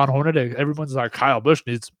with Ron Hornaday, everyone's like, Kyle Busch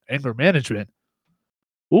needs anger management.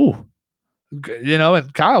 Ooh, you know,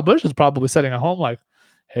 and Kyle Busch is probably sitting at home like,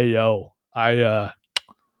 hey, yo, I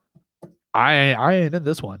ain't in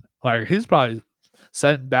this one. Like, he's probably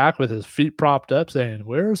sitting back with his feet propped up saying,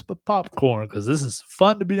 where's the popcorn? Because this is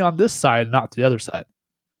fun to be on this side, not the other side.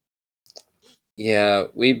 Yeah,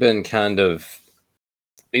 we've been kind of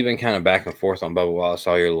back and forth on Bubba Wallace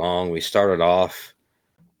all year long. We started off,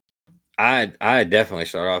 I definitely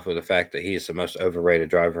start off with the fact that he is the most overrated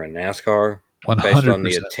driver in NASCAR 100%. based on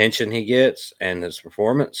the attention he gets and his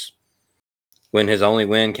performance. When his only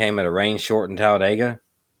win came at a rain-shortened Talladega,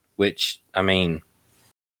 which, I mean,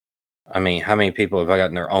 how many people have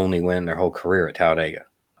gotten their only win their whole career at Talladega?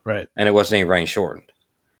 Right. And it wasn't even rain-shortened.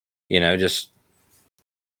 You know, just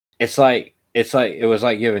it was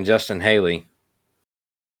like giving Justin Haley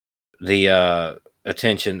the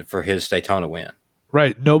attention for his Daytona win.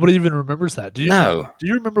 Right. Nobody even remembers that. Do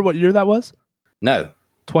you remember what year that was? No.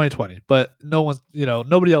 2020. But no one,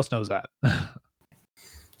 nobody else knows that.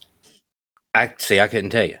 I couldn't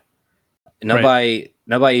tell you. Nobody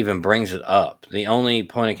even brings it up. The only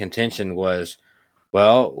point of contention was,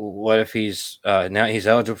 well, what if he's now he's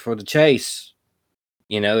eligible for the chase?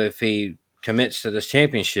 You know, if he commits to this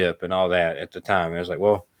championship and all that at the time. I was like,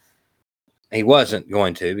 well, he wasn't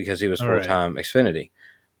going to because he was full-time Xfinity.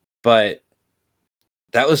 But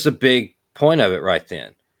that was the big point of it right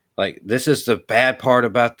then. Like, this is the bad part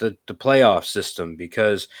about the playoff system,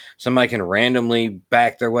 because somebody can randomly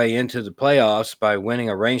back their way into the playoffs by winning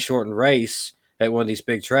a rain-shortened race at one of these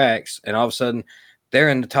big tracks, and all of a sudden they're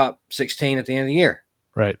in the top 16 at the end of the year.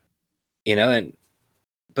 Right. You know,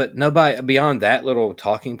 but nobody beyond that little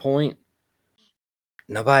talking point,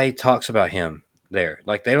 nobody talks about him there.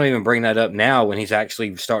 Like, they don't even bring that up now when he's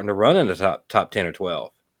actually starting to run in the top 10 or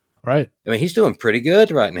 12. Right. I mean, he's doing pretty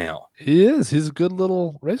good right now. He is. He's a good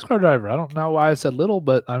little race car driver. I don't know why I said little,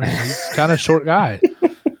 but I mean, he's kind of short guy.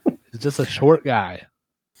 He's just a short guy.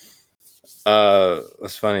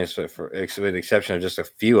 What's funny is with the exception of just a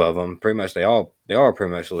few of them, pretty much they are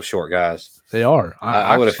pretty much little short guys. They are.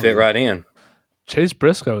 I would have fit right in. Chase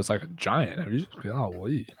Briscoe is like a giant. I mean,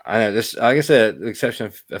 golly. I know this. Like I said, the exception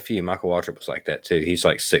of a few. Michael Waltrip was like that too. He's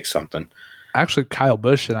like 6 something. Actually, Kyle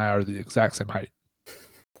Busch and I are the exact same height.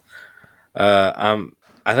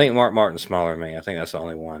 I think Mark Martin's smaller than me. I think that's the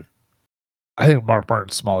only one. I think Mark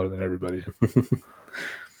Martin's smaller than everybody.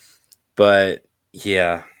 But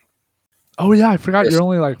yeah. Oh yeah, I forgot you're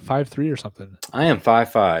only like 5'3" or something. I am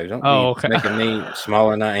 5'5". Don't okay. Making me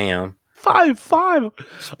smaller than I am. 5'5".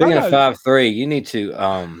 Speaking of 5'3", you need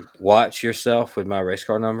to watch yourself with my race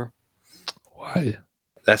car number. Why?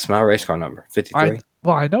 That's my race car number, 53.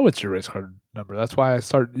 I know it's your race car number. That's why I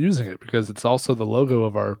started using it, because it's also the logo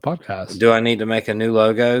of our podcast. Do I need to make a new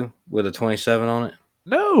logo with a 27 on it?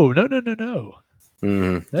 No.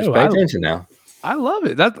 Just pay attention now. I love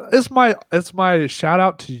it. It's my shout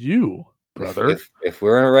out to you, brother. If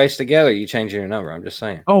we're in a race together, you change your number. I'm just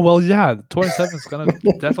saying. Oh well, yeah. 27 is gonna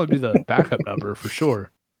definitely be the backup number for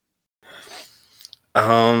sure.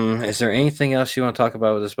 Is there anything else you want to talk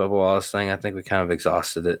about with this Bubba Wallace thing? I think we kind of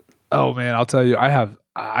exhausted it. Oh man, I'll tell you,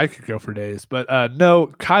 I could go for days, but no,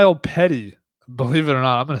 Kyle Petty. Believe it or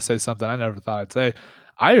not, I'm gonna say something I never thought I'd say.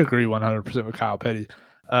 I agree 100% with Kyle Petty.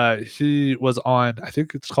 He was on, I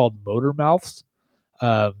think it's called Motor Mouths,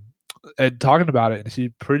 and talking about it, and he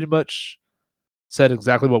pretty much said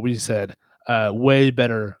exactly what we said. Way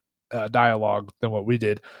better dialogue than what we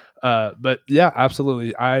did. But yeah,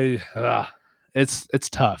 absolutely. It's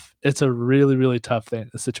tough. It's a really, really tough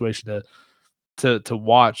situation to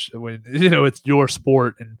watch when it's your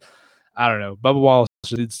sport, and I don't know. Bubba Wallace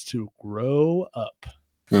needs to grow up.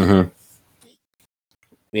 Mm-hmm.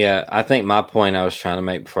 Yeah, I think my point I was trying to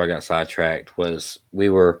make before I got sidetracked was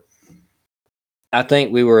I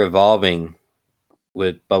think we were evolving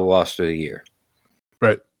with Bubba Wallace through the year.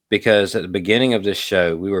 Right. Because at the beginning of this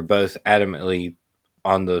show, we were both adamantly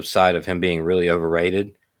on the side of him being really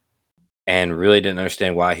overrated and really didn't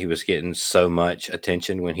understand why he was getting so much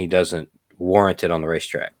attention when he doesn't warrant it on the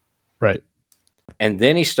racetrack. Right. And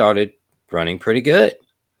then he started running pretty good.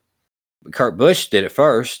 Kurt Busch did it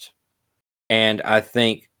first. And I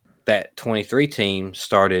think that 23 team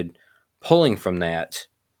started pulling from that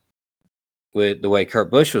with the way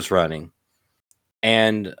Kurt Busch was running.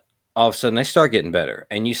 And all of a sudden they start getting better.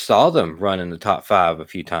 And you saw them run in the top 5 a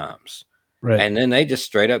few times. Right. And then they just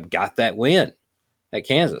straight up got that win at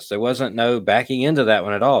Kansas. There wasn't no backing into that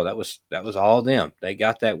one at all. That was all them. They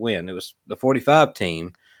got that win. It was the 45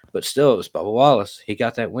 team, but still it was Bubba Wallace. He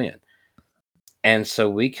got that win. And so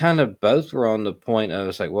we kind of both were on the point of,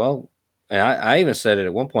 it's like, well, and I even said it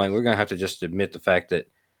at one point, we're going to have to just admit the fact that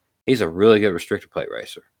he's a really good restrictor plate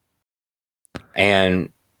racer.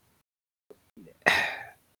 And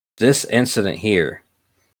this incident here,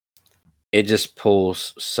 it just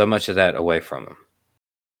pulls so much of that away from him.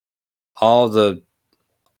 All of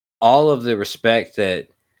the respect that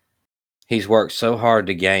he's worked so hard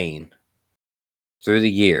to gain through the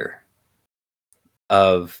year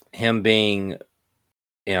of him being,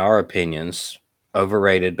 in our opinions,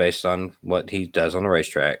 overrated based on what he does on the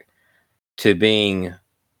racetrack, to being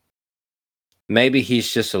maybe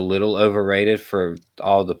he's just a little overrated for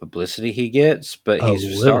all the publicity he gets, but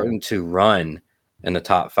he's starting to run in the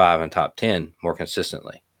top 5 and top 10 more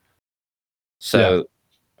consistently. So,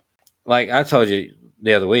 like I told you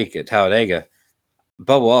the other week at Talladega,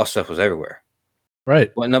 Bubba Wallace stuff was everywhere.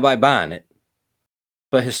 Right. Wasn't nobody buying it,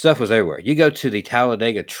 but his stuff was everywhere. You go to the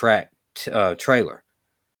Talladega track trailer,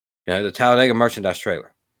 the Talladega merchandise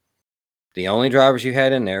trailer. The only drivers you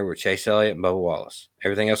had in there were Chase Elliott and Bubba Wallace.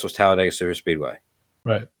 Everything else was Talladega Super Speedway.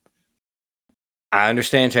 Right. I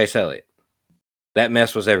understand Chase Elliott. That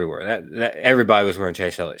mess was everywhere. That everybody was wearing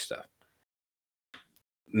Chase Elliott stuff.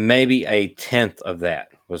 Maybe a 10th of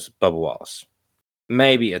that was Bubba Wallace.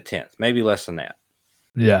 Maybe a 10th. Maybe less than that.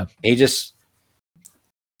 Yeah.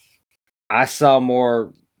 I saw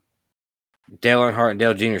more Dale Earnhardt and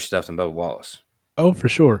Dale Jr. stuff than Bubba Wallace. Oh, for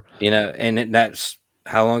sure. And that's,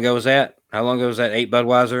 how long ago was that? How long ago was that 8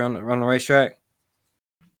 Budweiser on the racetrack?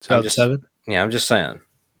 2007? Yeah, I'm just saying.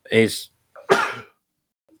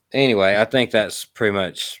 Anyway, I think that's pretty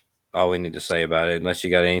much all we need to say about it. Unless you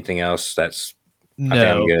got anything else, I think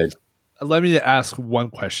I'm good. Let me ask one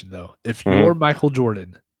question, though. If you're Michael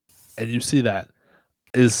Jordan and you see that,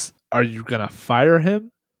 are you going to fire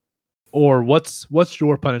him? Or what's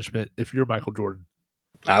your punishment if you're Michael Jordan?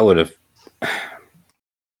 I would have.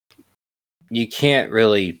 You can't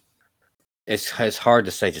really. It's hard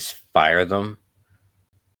to say just fire them.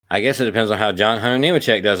 I guess it depends on how John Hunter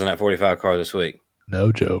Nemechek does in that 45 car this week.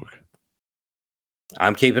 No joke.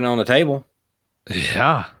 I'm keeping it on the table.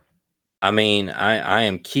 Yeah. I mean, I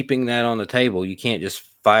am keeping that on the table. You can't just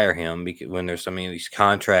fire him because when there's so many of these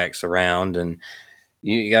contracts around, and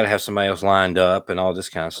you got to have somebody else lined up and all this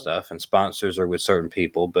kind of stuff. And sponsors are with certain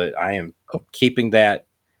people, but I am keeping that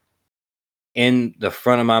in the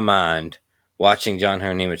front of my mind, watching John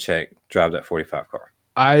Hunter Nemechek drive that 45 car.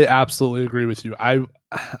 I absolutely agree with you. I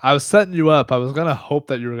was setting you up. I was going to hope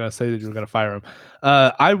that you were going to say that you were going to fire him.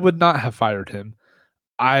 I would not have fired him.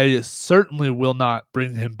 I certainly will not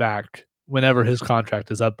bring him back whenever his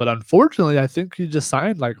contract is up. But unfortunately, I think he just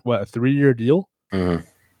signed a 3-year deal. Mm-hmm.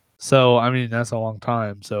 So, I mean, that's a long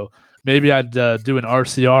time. So maybe I'd do an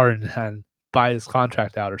RCR and buy his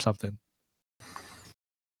contract out or something.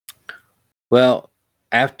 Well,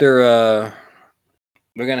 after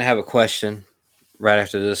we're going to have a question right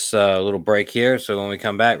after this little break here. So when we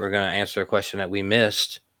come back, we're going to answer a question that we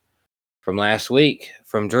missed from last week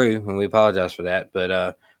from Drew, and we apologize for that. But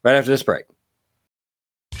right after this break.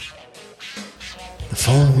 The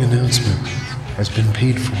following announcement has been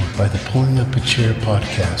paid for by the Pulling Up a Chair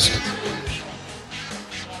podcast.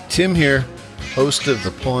 Tim here, host of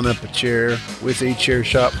the Pulling Up a Chair with a Chair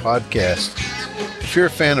Shot podcast. If you're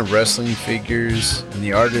a fan of wrestling figures and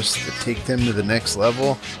the artists that take them to the next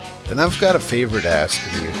level, then I've got a favor to ask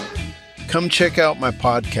of you. Come check out my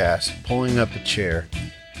podcast, Pulling Up a Chair.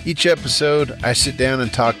 Each episode, I sit down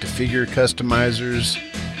and talk to figure customizers,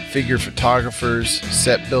 figure photographers,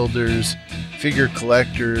 set builders, figure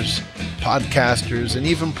collectors, podcasters, and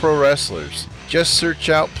even pro wrestlers. Just search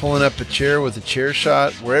out Pulling Up a Chair with a Chair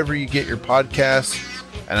Shot wherever you get your podcasts,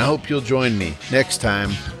 and I hope you'll join me next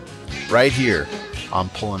time right here on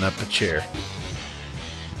Pulling Up a Chair.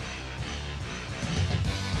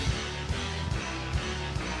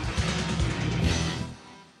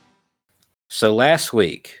 So last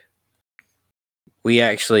week, we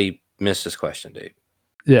actually missed this question, dude.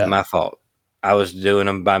 Yeah. My fault. I was doing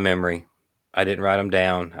them by memory. I didn't write them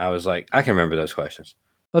down. I was like, I can remember those questions.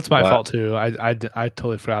 That's my fault too. I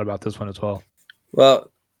totally forgot about this one as well.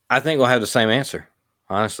 Well, I think we'll have the same answer,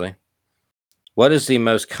 honestly. What is the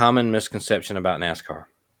most common misconception about NASCAR?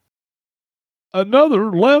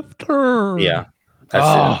 Another left turn. Yeah.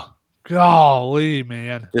 That's it. Golly,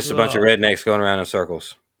 man. Just a bunch of rednecks going around in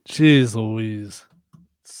circles. Jeez Louise.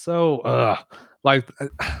 So,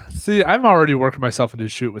 see, I'm already working myself into a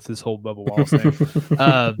shoot with this whole Bubba Wallace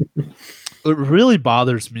thing. It really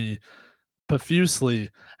bothers me profusely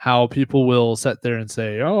how people will sit there and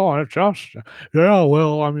say, "Oh, it's just, yeah,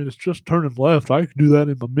 well, I mean, it's just turning left. I can do that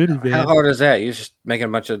in my minivan." How hard is that? You're just making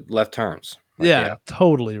a bunch of left turns. Yeah,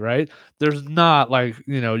 totally, right? There's not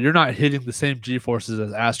you're not hitting the same G-forces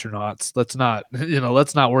as astronauts. Let's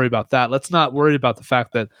not worry about that. Let's not worry about the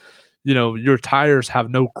fact that, your tires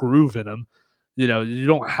have no groove in them. You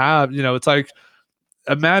don't have, it's like,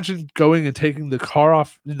 imagine going and taking the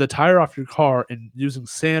tire off your car and using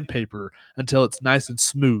sandpaper until it's nice and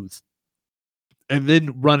smooth. And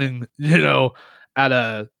then running, at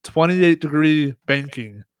a 28-degree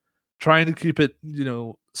banking, trying to keep it,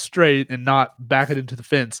 straight and not back it into the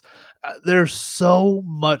fence. There's so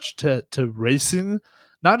much to racing,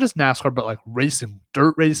 not just NASCAR, but like racing,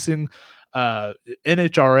 dirt racing,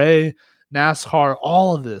 NHRA, NASCAR,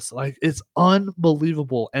 all of this. Like, it's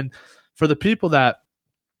unbelievable. And for the people that,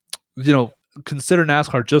 consider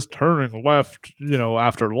NASCAR just turning left,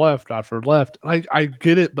 after left. Like, I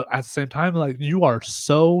get it, but at the same time, like, you are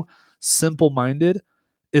so simple-minded,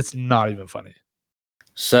 it's not even funny.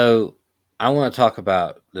 So I want to talk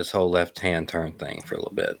about this whole left-hand turn thing for a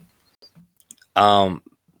little bit.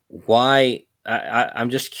 Why? I'm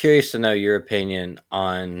just curious to know your opinion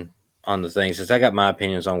on the things, since I got my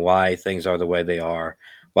opinions on why things are the way they are,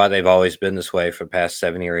 why they've always been this way for the past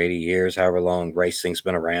 70 or 80 years, however long racing's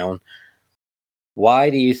been around. Why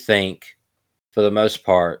do you think, for the most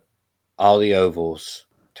part, all the ovals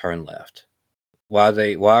turn left? Why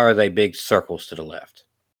are they big circles to the left?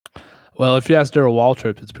 Well, if you ask Darrell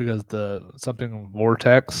Waltrip, it's because the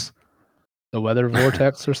weather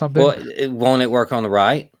vortex or something. Well, won't it work on the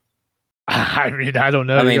right? I mean, I don't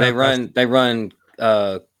know. I mean, they run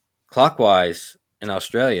clockwise in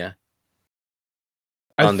Australia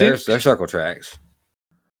on their circle tracks.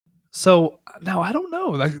 So now I don't know.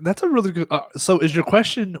 Like, that's a really good. So is your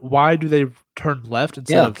question, why do they turn left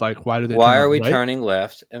instead of like why do they? Why turn are we right? turning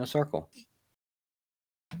left in a circle?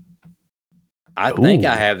 I think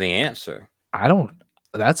I have the answer. I don't.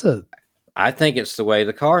 I think it's the way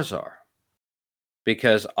the cars are,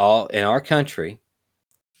 because all in our country,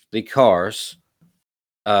 the cars,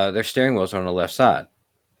 their steering wheels are on the left side.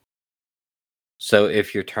 So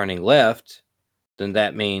if you're turning left, then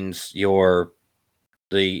that means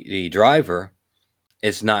the driver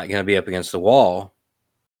is not going to be up against the wall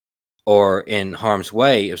or in harm's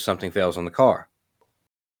way if something fails on the car.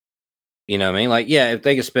 You know what I mean? Like, yeah, if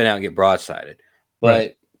they could spin out and get broadsided.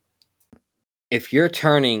 But if you're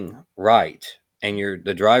turning right and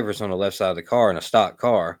the driver's on the left side of the car in a stock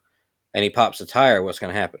car and he pops a tire, what's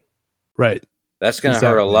going to happen? Right. That's going to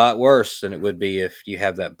hurt a lot worse than it would be if you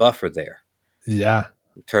have that buffer there. Yeah.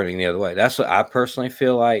 Turning the other way. That's what I personally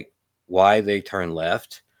feel like why they turn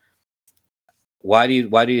left. Why do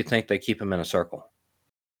you think they keep them in a circle?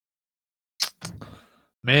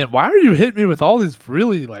 Man, why are you hitting me with all these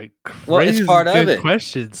really like crazy it's part of it.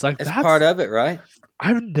 questions? Like, it's part of it, right?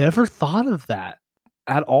 I've never thought of that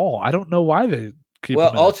at all. I don't know why they keep.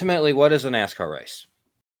 Well, ultimately, what is a NASCAR race?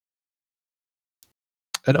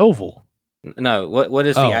 An oval. No, what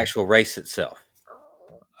is the actual race itself?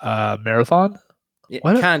 Marathon.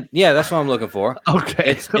 Yeah, that's what I'm looking for.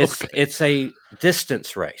 Okay, it's a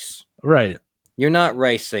distance race, right? You're not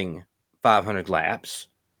racing 500 laps.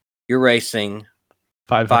 You're racing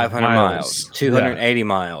 500 miles, 280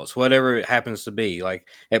 miles, whatever it happens to be. Like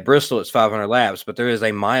at Bristol, it's 500 laps, but there is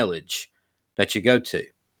a mileage that you go to.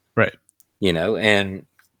 Right. And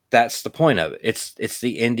that's the point of it. It's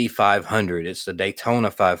the Indy 500. It's the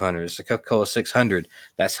Daytona 500. It's the Coca-Cola 600.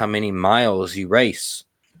 That's how many miles you race.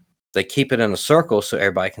 They keep it in a circle so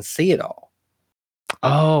everybody can see it all.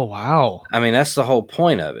 Oh, wow. I mean, that's the whole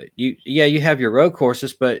point of it. You have your road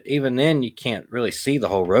courses, but even then you can't really see the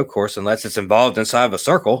whole road course unless it's involved inside of a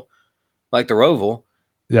circle, like the Roval.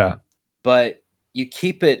 Yeah. But you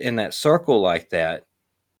keep it in that circle like that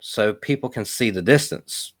so people can see the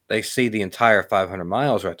distance. They see the entire 500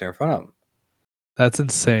 miles right there in front of them. That's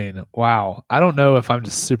insane. Wow. I don't know if I'm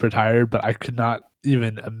just super tired, but I could not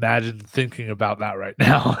even imagine thinking about that right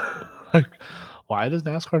now. Like, why does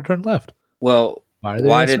NASCAR turn left? Well,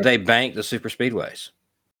 Why did they bank the super speedways?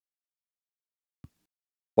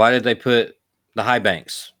 Why did they put the high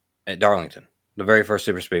banks at Darlington, the very first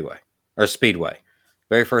super speedway or speedway,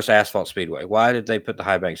 very first asphalt speedway? Why did they put the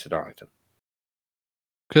high banks at Darlington?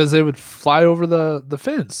 Because they would fly over the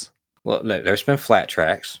fence. Well, no, there's been flat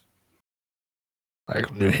tracks.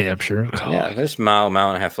 Like New Hampshire. Yeah, there's mile and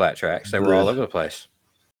a half flat tracks. They were all over the place.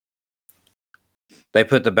 They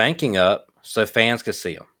put the banking up so fans could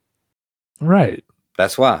see them. Right.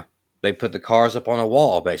 That's why. They put the cars up on a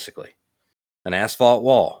wall, basically. An asphalt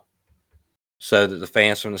wall. So that the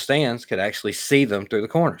fans from the stands could actually see them through the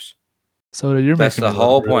corners. So you're That's making the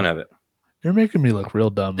whole point of it. You're making me look real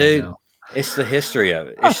dumb Dude, right now. It's the history of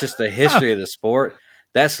it. It's just the history of the sport.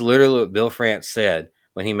 That's literally what Bill France said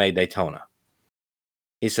when he made Daytona.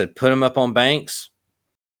 He said, put them up on banks.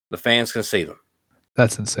 The fans can see them.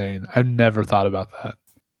 That's insane. I've never thought about that.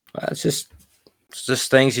 It's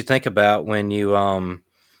just things you think about when you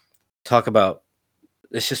talk about.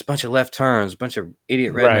 It's just a bunch of left turns, a bunch of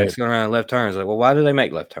idiot rednecks going around in left turns. Like, well, why do they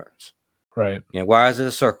make left turns? Right. You know, why is it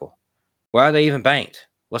a circle? Why are they even banked?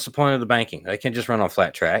 What's the point of the banking? They can just run on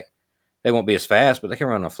flat track. They won't be as fast, but they can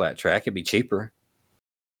run on flat track. It'd be cheaper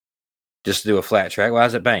just to do a flat track. Why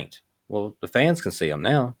is it banked? Well, the fans can see them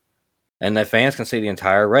now, and the fans can see the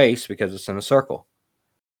entire race because it's in a circle.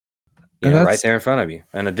 Right there in front of you,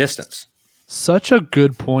 and a distance. Such a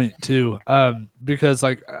good point too, because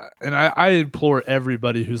and I implore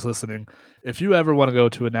everybody who's listening, if you ever want to go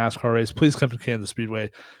to a NASCAR race, please come to Kansas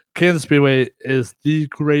Speedway. Kansas Speedway is the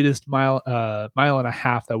greatest mile and a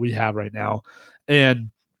half that we have right now,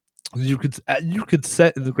 and you could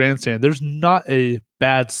sit in the grandstand. There's not a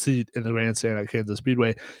bad seat in the grandstand at Kansas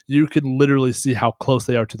Speedway. You can literally see how close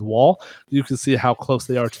they are to the wall. You can see how close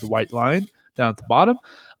they are to the white line down at the bottom.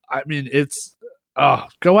 I mean, it's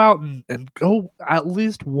go out and go at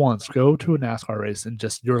least once. Go to a NASCAR race and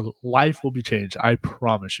just your life will be changed. I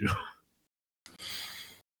promise you.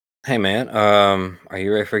 Hey man, are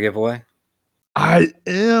you ready for a giveaway? I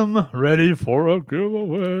am ready for a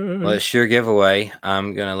giveaway. Well, it's your giveaway.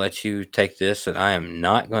 I'm gonna let you take this, and I am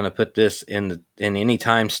not gonna put this in any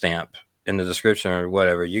timestamp in the description or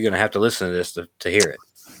whatever. You're gonna have to listen to this to hear it.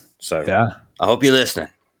 So yeah, I hope you're listening.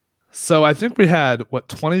 So I think we had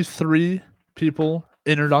 23 people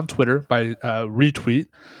entered on Twitter by retweet.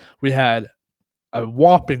 We had a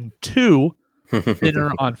whopping 2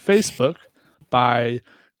 enter on Facebook by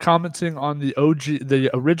commenting on the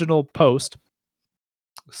original post.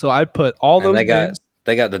 So I put all those names.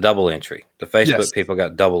 They got the double entry. The Facebook people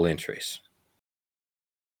got double entries.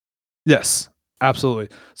 Yes, absolutely.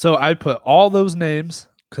 So I put all those names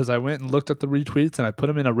because I went and looked at the retweets and I put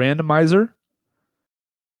them in a randomizer.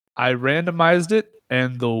 I randomized it,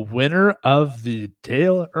 and the winner of the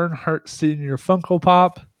Dale Earnhardt Sr. Funko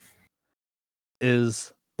Pop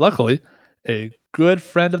is, luckily, a good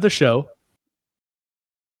friend of the show,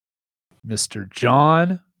 Mr.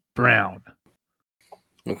 John Brown.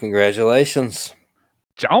 Well, congratulations.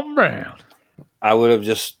 John Brown. I would have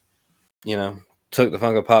just, took the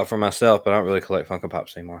Funko Pop for myself, but I don't really collect Funko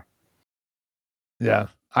Pops anymore. Yeah.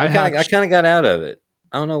 I kind of got out of it.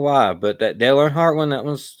 I don't know why, but that Dale Earnhardt one,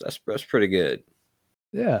 that's pretty good.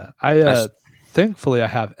 Yeah. Thankfully I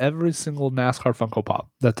have every single NASCAR Funko Pop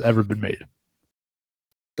that's ever been made.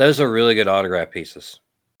 Those are really good autograph pieces.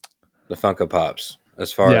 The Funko Pops.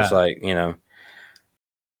 As far as first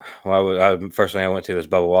thing I went to was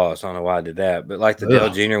Bubba Wallace. I don't know why I did that, but like the Dale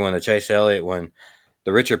Jr. one, the Chase Elliott one,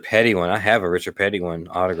 the Richard Petty one. I have a Richard Petty one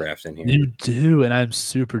autographed in here. You do, and I'm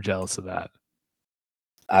super jealous of that.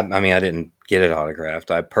 I mean, I didn't get it autographed.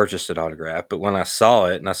 I purchased it autographed, but when I saw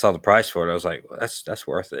it and I saw the price for it, I was like, well, that's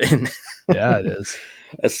worth it. Yeah, it is.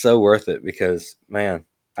 It's so worth it because, man,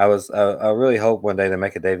 I really hope one day they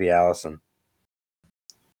make a Davey Allison.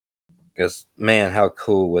 Because, man, how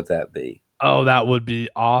cool would that be? Oh, that would be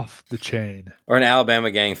off the chain. Or an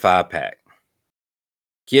Alabama Gang 5-pack.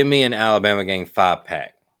 Give me an Alabama Gang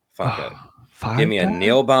 5-pack. Funko. Give me a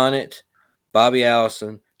Neil Bonnet, Bobby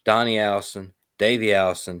Allison, Donnie Allison, Davey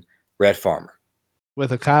Allison, Red Farmer.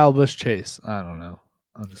 With a Kyle Busch chase. I don't know.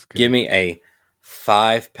 I'm just kidding. Give me a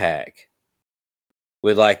 5-pack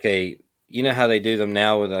with you know how they do them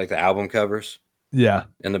now with like the album covers? Yeah.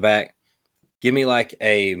 In the back. Give me like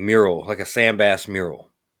a mural, like a Sam Bass mural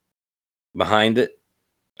behind it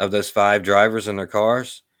of those 5 drivers in their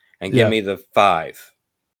cars, and give me the 5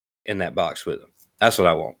 in that box with them. That's what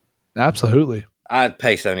I want. Absolutely. I'd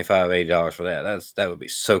pay $75, $80 for that. That would be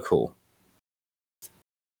so cool.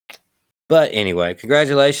 But anyway,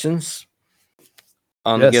 congratulations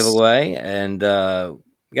on the giveaway, and got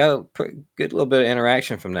a pretty good little bit of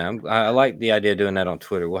interaction from them. I like the idea of doing that on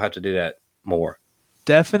Twitter. We'll have to do that more.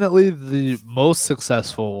 Definitely the most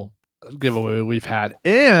successful giveaway we've had,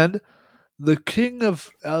 and the king of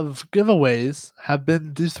giveaways have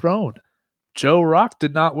been dethroned. Joe Rock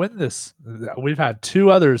did not win this. We've had 2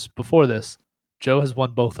 others before this. Joe has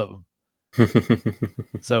won both of them.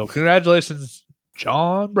 So congratulations,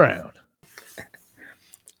 John Brown.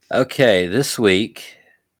 Okay, this week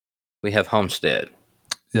we have Homestead.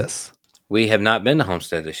 Yes. We have not been to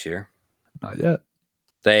Homestead this year. Not yet.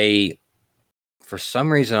 They, for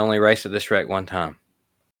some reason, only raced at this track one time.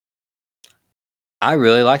 I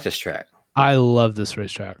really like this track. I love this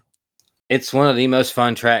racetrack. It's one of the most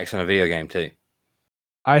fun tracks in a video game, too.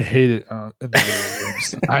 I hate it in the video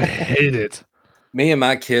games. I hate it. Me and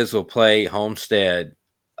my kids will play Homestead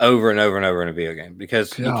over and over and over in a video game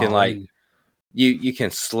because you can you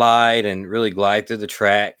can slide and really glide through the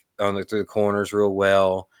track through the corners real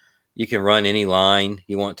well. You can run any line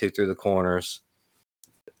you want to through the corners.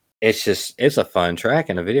 It's a fun track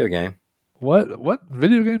in a video game. What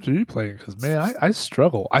video games are you playing? Because man, I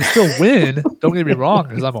struggle. I still win. Don't get me wrong,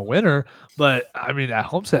 because I'm a winner. But I mean, at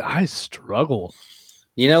Homestead, I struggle.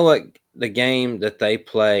 You know what? The game that they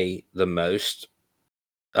play the most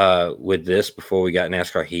with this before we got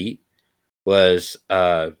NASCAR Heat was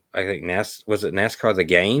I think was it NASCAR the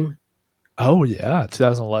game? Oh yeah,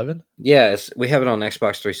 2011. Yes, we have it on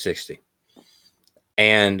Xbox 360,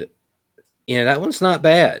 and that one's not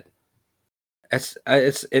bad.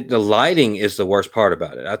 The lighting is the worst part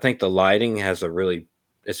about it. I think the lighting it's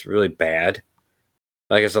really bad.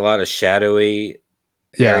 Like it's a lot of shadowy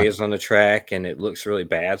areas on the track, and it looks really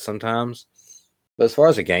bad sometimes. But as far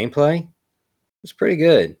as the gameplay, it's pretty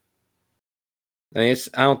good. I mean,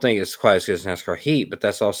 I don't think it's quite as good as NASCAR Heat, but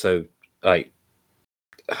that's also like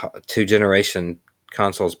 2 generation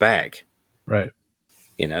consoles back. Right.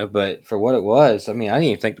 But for what it was, I mean, I didn't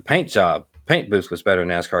even think the paint booth was better than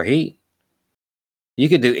NASCAR Heat. You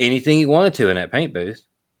could do anything you wanted to in that paint booth.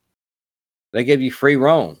 They give you free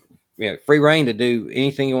roam, free reign to do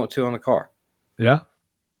anything you want to on the car. Yeah.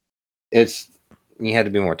 You had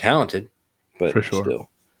to be more talented, but for sure. Still.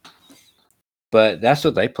 But that's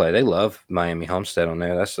what they play. They love Miami Homestead on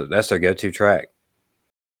there. That's their go-to track.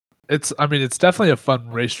 It's definitely a fun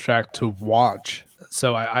racetrack to watch.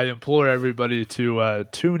 So I implore everybody to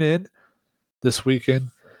tune in this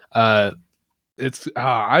weekend. I'm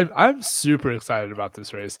super excited about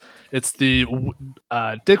this race. It's the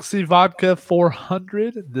Dixie Vodka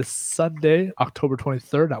 400 this Sunday, October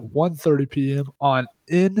 23rd at 1:30 p.m. on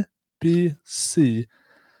NBC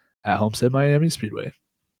at Homestead Miami Speedway.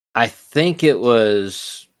 I think it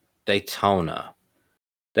was Daytona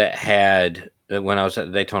when I was at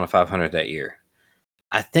the Daytona 500 that year.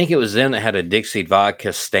 I think it was them that had a Dixie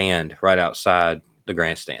Vodka stand right outside the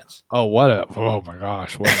grandstands. Oh my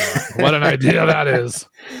gosh, what an idea that is.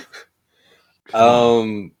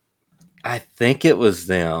 I think it was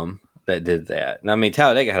them that did that. And I mean,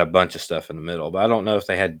 Talladega had a bunch of stuff in the middle, but I don't know if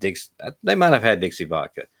they had they might have had Dixie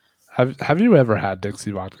Vodka. Have you ever had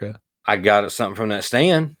Dixie Vodka? I got something from that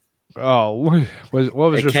stand. Oh, what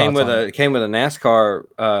was your thoughts on it? It came with a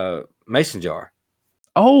NASCAR mason jar.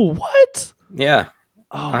 Oh, what? Yeah.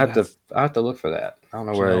 Oh, I have to look for that. I don't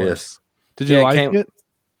know where it is. Did you like it?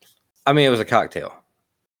 I mean, it was a cocktail.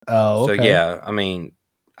 Oh, okay. So yeah, I mean,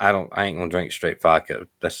 I ain't gonna drink straight vodka.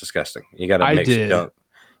 That's disgusting. You gotta mix junk.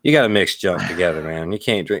 You gotta mix junk together, man. You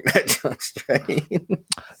can't drink that junk straight.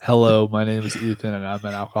 Hello, my name is Ethan, and I'm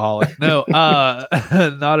an alcoholic. No,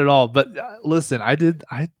 not at all. But listen,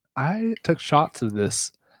 I took shots of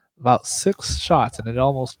this, about 6 shots, and it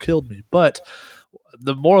almost killed me. But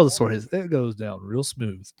the moral of the story is it goes down real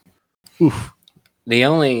smooth. Oof. The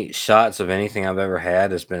only shots of anything I've ever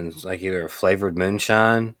had has been like either a flavored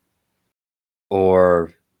moonshine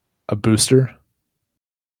or a booster.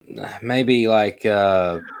 Maybe like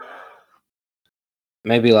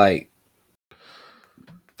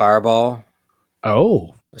Fireball.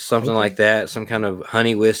 Oh. Something like that. Some kind of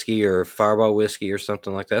honey whiskey or Fireball whiskey or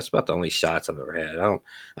something like that. That's about the only shots I've ever had.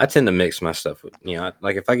 I tend to mix my stuff with,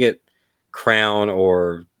 like if I get Crown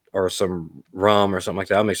or some rum or something like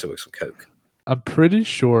that, I'll mix it with some Coke. I'm pretty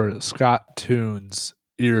sure Scott Toon's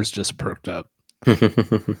ears just perked up.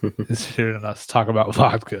 He's hearing us talk about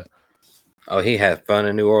vodka. Oh, he had fun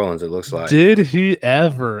in New Orleans, it looks like. Did he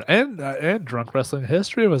ever? And Drunk Wrestling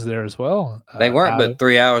History was there as well. They weren't but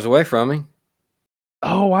 3 hours away from me.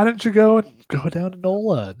 Oh, why didn't you go down to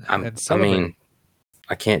NOLA and celebrate? I mean,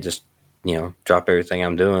 I can't just, drop everything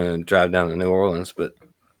I'm doing and drive down to New Orleans, but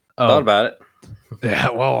thought about it. Yeah,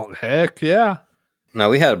 well, heck yeah. No,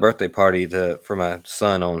 we had a birthday party for my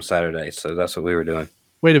son on Saturday, so that's what we were doing.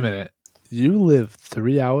 Wait a minute. You live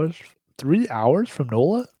 3 hours from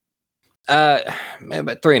NOLA? Maybe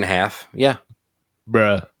about 3.5. Yeah.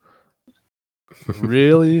 Bruh.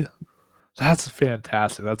 Really? That's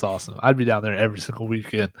fantastic. That's awesome. I'd be down there every single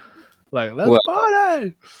weekend. Like, let's Well,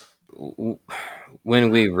 party. When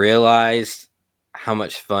we realized how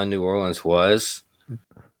much fun New Orleans was,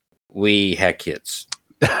 we had kids.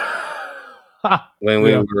 When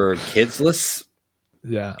we were kidsless,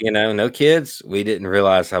 no kids, we didn't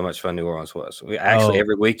realize how much fun New Orleans was. We actually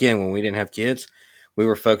every weekend when we didn't have kids, we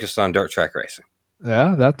were focused on dirt track racing.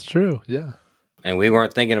 Yeah, that's true. Yeah. And we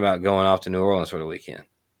weren't thinking about going off to New Orleans for the weekend.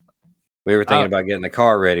 We were thinking about getting the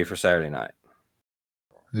car ready for Saturday night.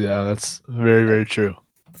 Yeah, that's very, very true.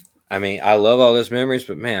 I mean, I love all those memories,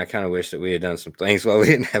 but man, I kind of wish that we had done some things while we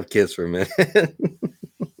didn't have kids for a minute.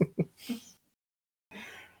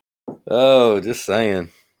 Oh, just saying.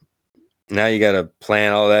 Now you got to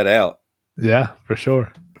plan all that out. Yeah, for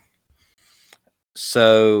sure.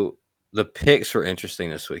 So the picks were interesting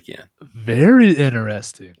this weekend. Very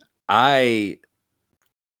interesting. I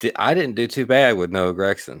didn't do too bad with Noah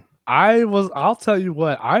Gregson. I'll tell you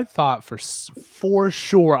what, I thought for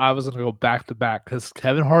sure I was going to go back to back because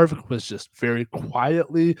Kevin Harvick was just very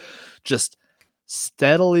quietly, just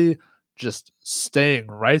steadily, just staying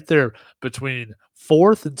right there between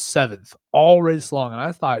 4th and 7th all race long. And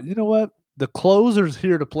I thought, you know what? The closer's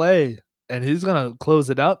here to play, and he's going to close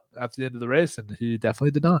it up at the end of the race, and he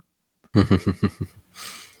definitely did not.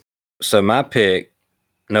 So my pick,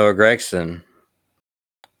 Noah Gregson,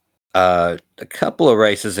 a couple of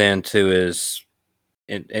races into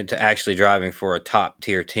actually driving for a top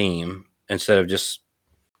tier team instead of just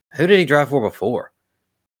who did he drive for before?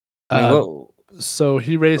 So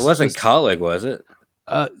he raced. It wasn't colleague, was it?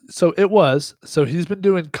 So it was. So he's been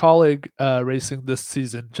doing colleague racing this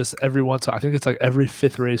season, just every once. I think it's like every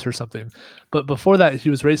 5th race or something. But before that, he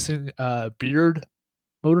was racing Beard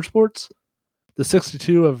Motorsports, the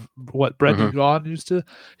 62 of what Brendan Gaughan used to.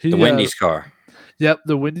 The Wendy's car. Yep,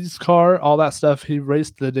 the Wendy's car, all that stuff. He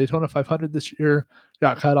raced the Daytona 500 this year,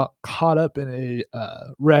 got caught up in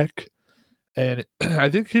a wreck, and I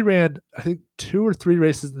think he ran 2 or 3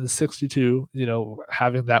 races in the 62.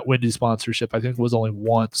 Having that Wendy's sponsorship, I think was only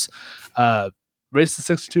once. Raced the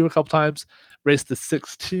 62 a couple times, raced the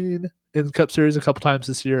 16 in the Cup Series a couple times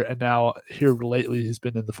this year, and now here lately he's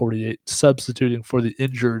been in the 48, substituting for the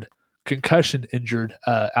concussion injured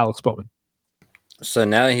Alex Bowman. So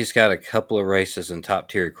now he's got a couple of races in top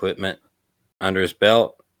tier equipment under his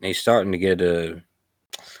belt. And he's starting to get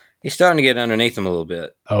underneath him a little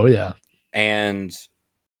bit. Oh yeah, and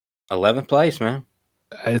 11th place, man.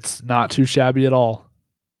 It's not too shabby at all.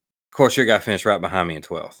 Of course, your guy finished right behind me in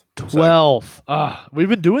 12th. 12th. We've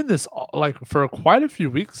been doing this for quite a few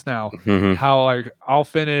weeks now. Mm-hmm. How I'll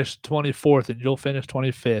finish 24th and you'll finish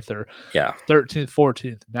 25th or 13th,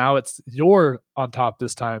 14th. Now it's you're on top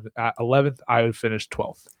this time. At 11th, I would finish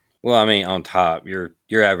 12th. Well, I mean, on top, your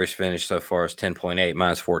average finish so far is 10.8.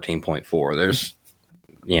 Mine's 14.4. There's,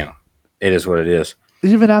 it is what it is.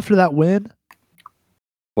 Even after that win?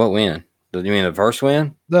 What win? You mean the first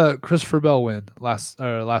win? The Christopher Bell win last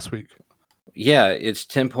week. Yeah, it's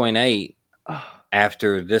 10.8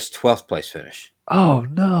 after this 12th place finish. Oh,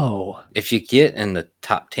 no. If you get in the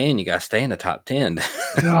top 10, you got to stay in the top 10.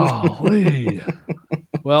 Golly.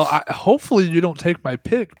 Well, hopefully you don't take my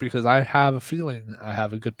pick because I have a feeling I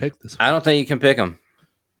have a good pick this week. I don't think you can pick them.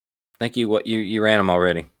 I think you ran them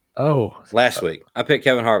already. Oh. Last week. I picked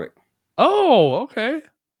Kevin Harvick. Oh, okay.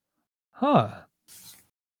 Huh.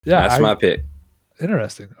 Yeah. That's my pick.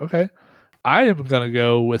 Interesting. Okay. I am going to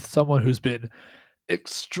go with someone who's been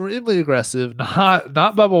extremely aggressive. Not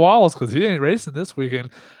Bubba Wallace because he ain't racing this weekend.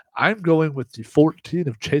 I'm going with the 14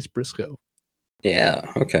 of Chase Briscoe.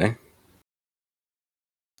 Yeah. Okay.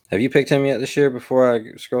 Have you picked him yet this year before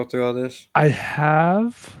I scroll through all this? I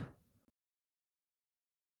have.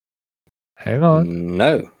 Hang on.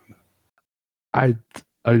 No. Are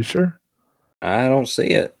you sure? I don't see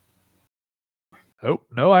it. Oh,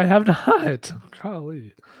 no, I have not.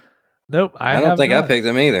 Golly. Nope, I don't think I picked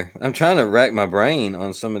him either. I'm trying to rack my brain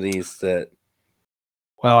on some of these that.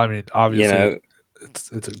 Well, I mean, obviously,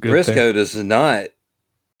 it's a good Briscoe thing. does not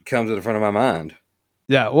come to the front of my mind.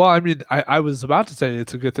 Yeah, well, I mean, I was about to say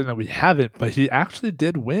it's a good thing that we haven't, but he actually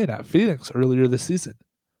did win at Phoenix earlier this season.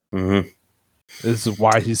 Mm-hmm. This is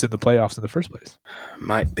why he's in the playoffs in the first place.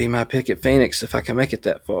 Might be my pick at Phoenix if I can make it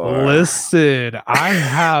that far. Listen, I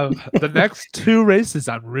have the next 2 races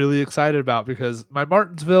I'm really excited about because my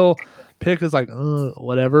Martinsville pick is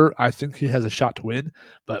whatever. I think he has a shot to win,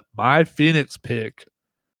 but my Phoenix pick,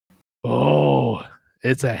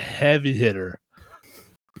 it's a heavy hitter.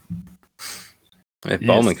 If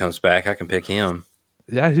Bowman comes back, I can pick him.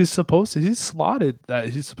 Yeah, he's slotted that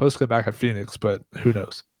he's supposed to go back at Phoenix, but who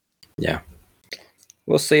knows? Yeah.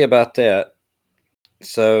 We'll see about that.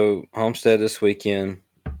 So Homestead this weekend.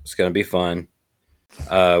 It's going to be fun.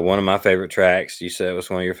 One of my favorite tracks. You said it was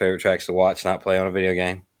one of your favorite tracks to watch, not play on a video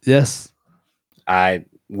game. Yes. I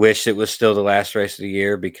wish it was still the last race of the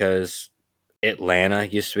year because Atlanta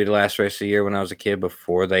used to be the last race of the year when I was a kid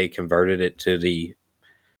before they converted it to the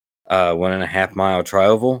 1.5 mile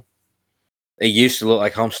tri-oval. It used to look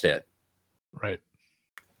like Homestead. Right.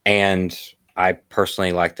 And I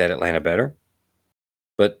personally like that Atlanta better.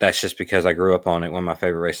 But that's just because I grew up on it. One of my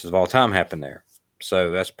favorite races of all time happened there.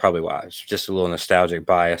 So that's probably why. It's just a little nostalgic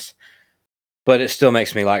bias. But it still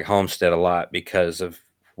makes me like Homestead a lot because of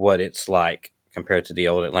what it's like compared to the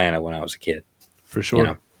old Atlanta when I was a kid. For sure. You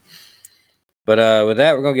know? But with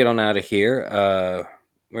that, we're going to get on out of here.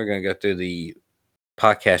 We're going to go through the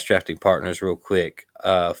podcast drafting partners real quick.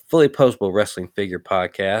 Fully Posable Wrestling Figure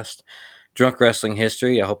Podcast. Drunk Wrestling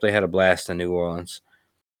History. I hope they had a blast in New Orleans.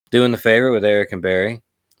 Doing the Favor with Eric and Barry.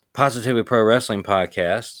 Positively Pro Wrestling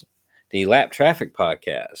Podcast. The Lap Traffic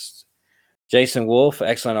Podcast. Jason Wolf,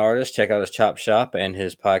 excellent artist. Check out his Chop Shop and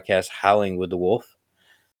his podcast, Howling with the Wolf.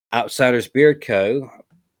 Outsiders Beard Co.,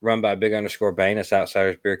 run by Big_Bane. It's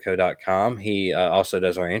outsidersbeardco.com. He also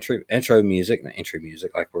does our intro music. Not entry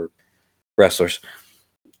music, like we're wrestlers.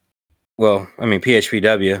 Well, I mean,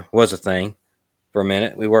 PHPW was a thing for a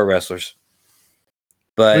minute. We were wrestlers.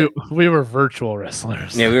 But we were virtual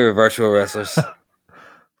wrestlers. Yeah, we were virtual wrestlers.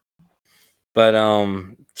 But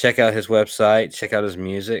check out his website. Check out his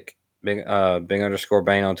music.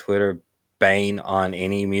 Big_Bane on Twitter. Bane on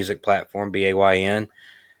any music platform. BAYN.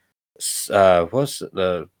 What's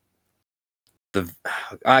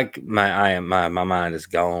my mind is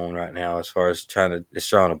gone right now as far as it's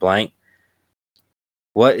drawing a blank.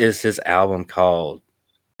 What is his album called?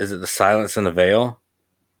 Is it The Silence in the Veil?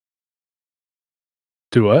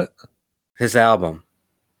 Do what? His album.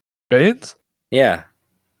 Bane's? Yeah.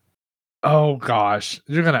 Oh gosh,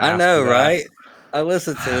 you're gonna. I know, right? I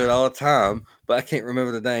listen to it all the time, but I can't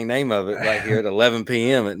remember the dang name of it. Like here at 11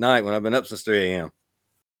 p.m. at night when I've been up since 3 a.m.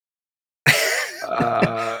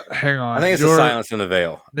 Hang on. I think it's The Silence in the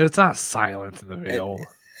Veil. No, it's not Silence in the Veil.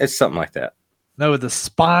 It's something like that. No, the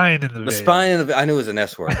Spine in the Veil. The Spine in the Veil. I knew it was an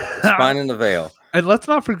S word. The Spine in the Veil. And let's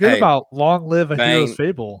not forget about Long Live a Hero's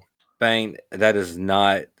Fable. Bang, that is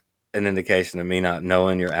not an indication of me not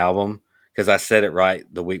knowing your album because I said it right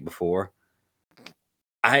the week before.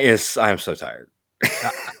 I'm so tired.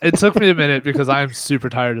 It took me a minute because I'm super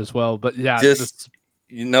tired as well. But yeah,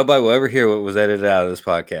 nobody will ever hear what was edited out of this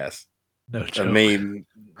podcast. No joke. Of me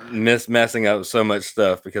messing up so much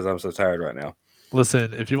stuff because I'm so tired right now.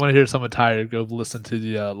 Listen, if you want to hear someone tired, go listen to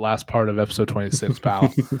the last part of episode 26,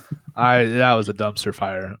 pal. That was a dumpster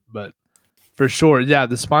fire, but for sure, yeah.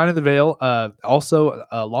 The Spine of the Veil. Also,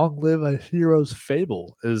 Long Live a Hero's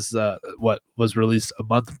Fable is what was released a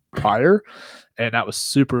month prior, and that was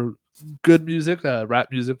super good music, rap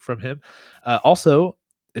music from him. Also,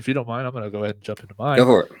 if you don't mind, I'm going to go ahead and jump into mine. Go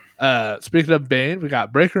for it. Speaking of Bane, we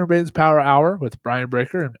got Breaker and Bane's Power Hour with Brian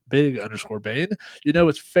Breaker and Big_Bane. You know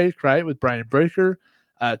it's fake, right? With Brian Breaker.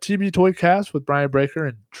 TB Toycast with Brian Breaker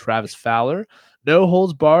and Travis Fowler. No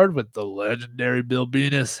Holds Barred with the legendary Bill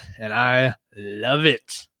Venus, and I love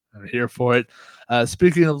it. I'm here for it.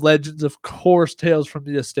 Speaking of legends, of course, Tales from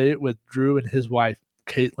the Estate with Drew and his wife,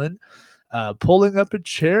 Caitlin. Pulling up a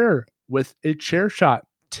chair with a chair shot.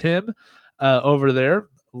 Tim over there.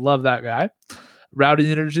 Love that guy.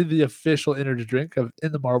 Rowdy Energy, the official energy drink of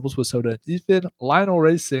In the Marbles with Soda and Ethan. Lionel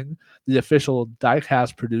Racing, the official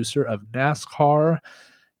diecast producer of NASCAR.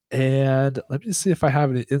 And let me see if I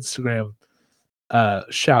have any Instagram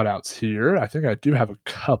shout outs here. I think I do have a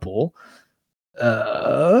couple.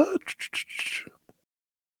 I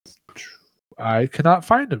cannot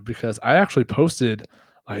find them because I actually posted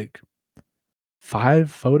like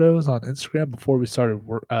 5 photos on Instagram before we started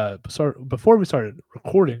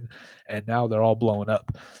recording, and now they're all blowing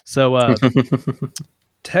up. So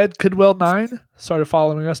Ted Kidwell 9 started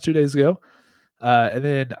following us 2 days ago, and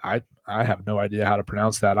then I have no idea how to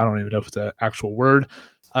pronounce that. I don't even know if it's an actual word.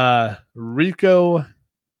 Rico.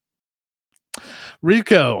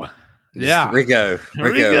 Yeah. Rico. All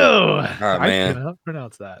right, man. I cannot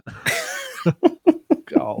pronounce that.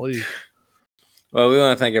 Golly. Well, we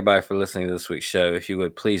want to thank everybody for listening to this week's show. If you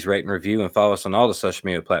would please rate and review and follow us on all the social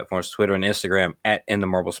media platforms, Twitter and Instagram at In the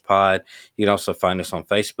Marbles Pod. You can also find us on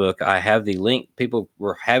Facebook. I have the link. People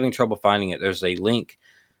were having trouble finding it. There's a link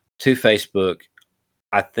to Facebook.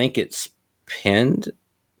 I think it's pinned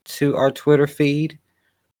to our Twitter feed.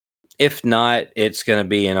 If not, it's going to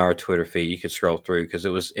be in our Twitter feed. You could scroll through because it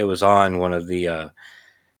was on one of the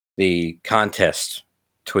the contest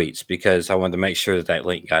tweets because I wanted to make sure that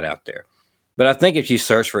link got out there. But I think if you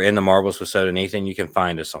search for In the Marbles with Soda and Ethan, you can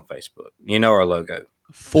find us on Facebook. You know our logo.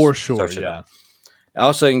 For Just sure, search it yeah. up.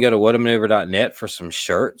 Also, you can go to whatamaneuver.net for some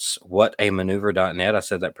shirts. Whatamaneuver.net. I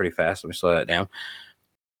said that pretty fast. Let me slow that down.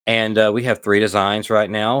 And we have 3 designs right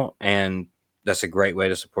now, and that's a great way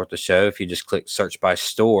to support the show. If you just click search by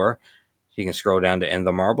store, you can scroll down to In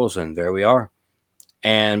the Marbles, and there we are.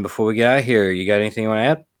 And before we get out of here, you got anything you want to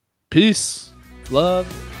add? Peace, love,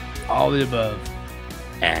 all the above.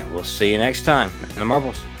 And we'll see you next time in the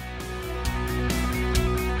Marbles.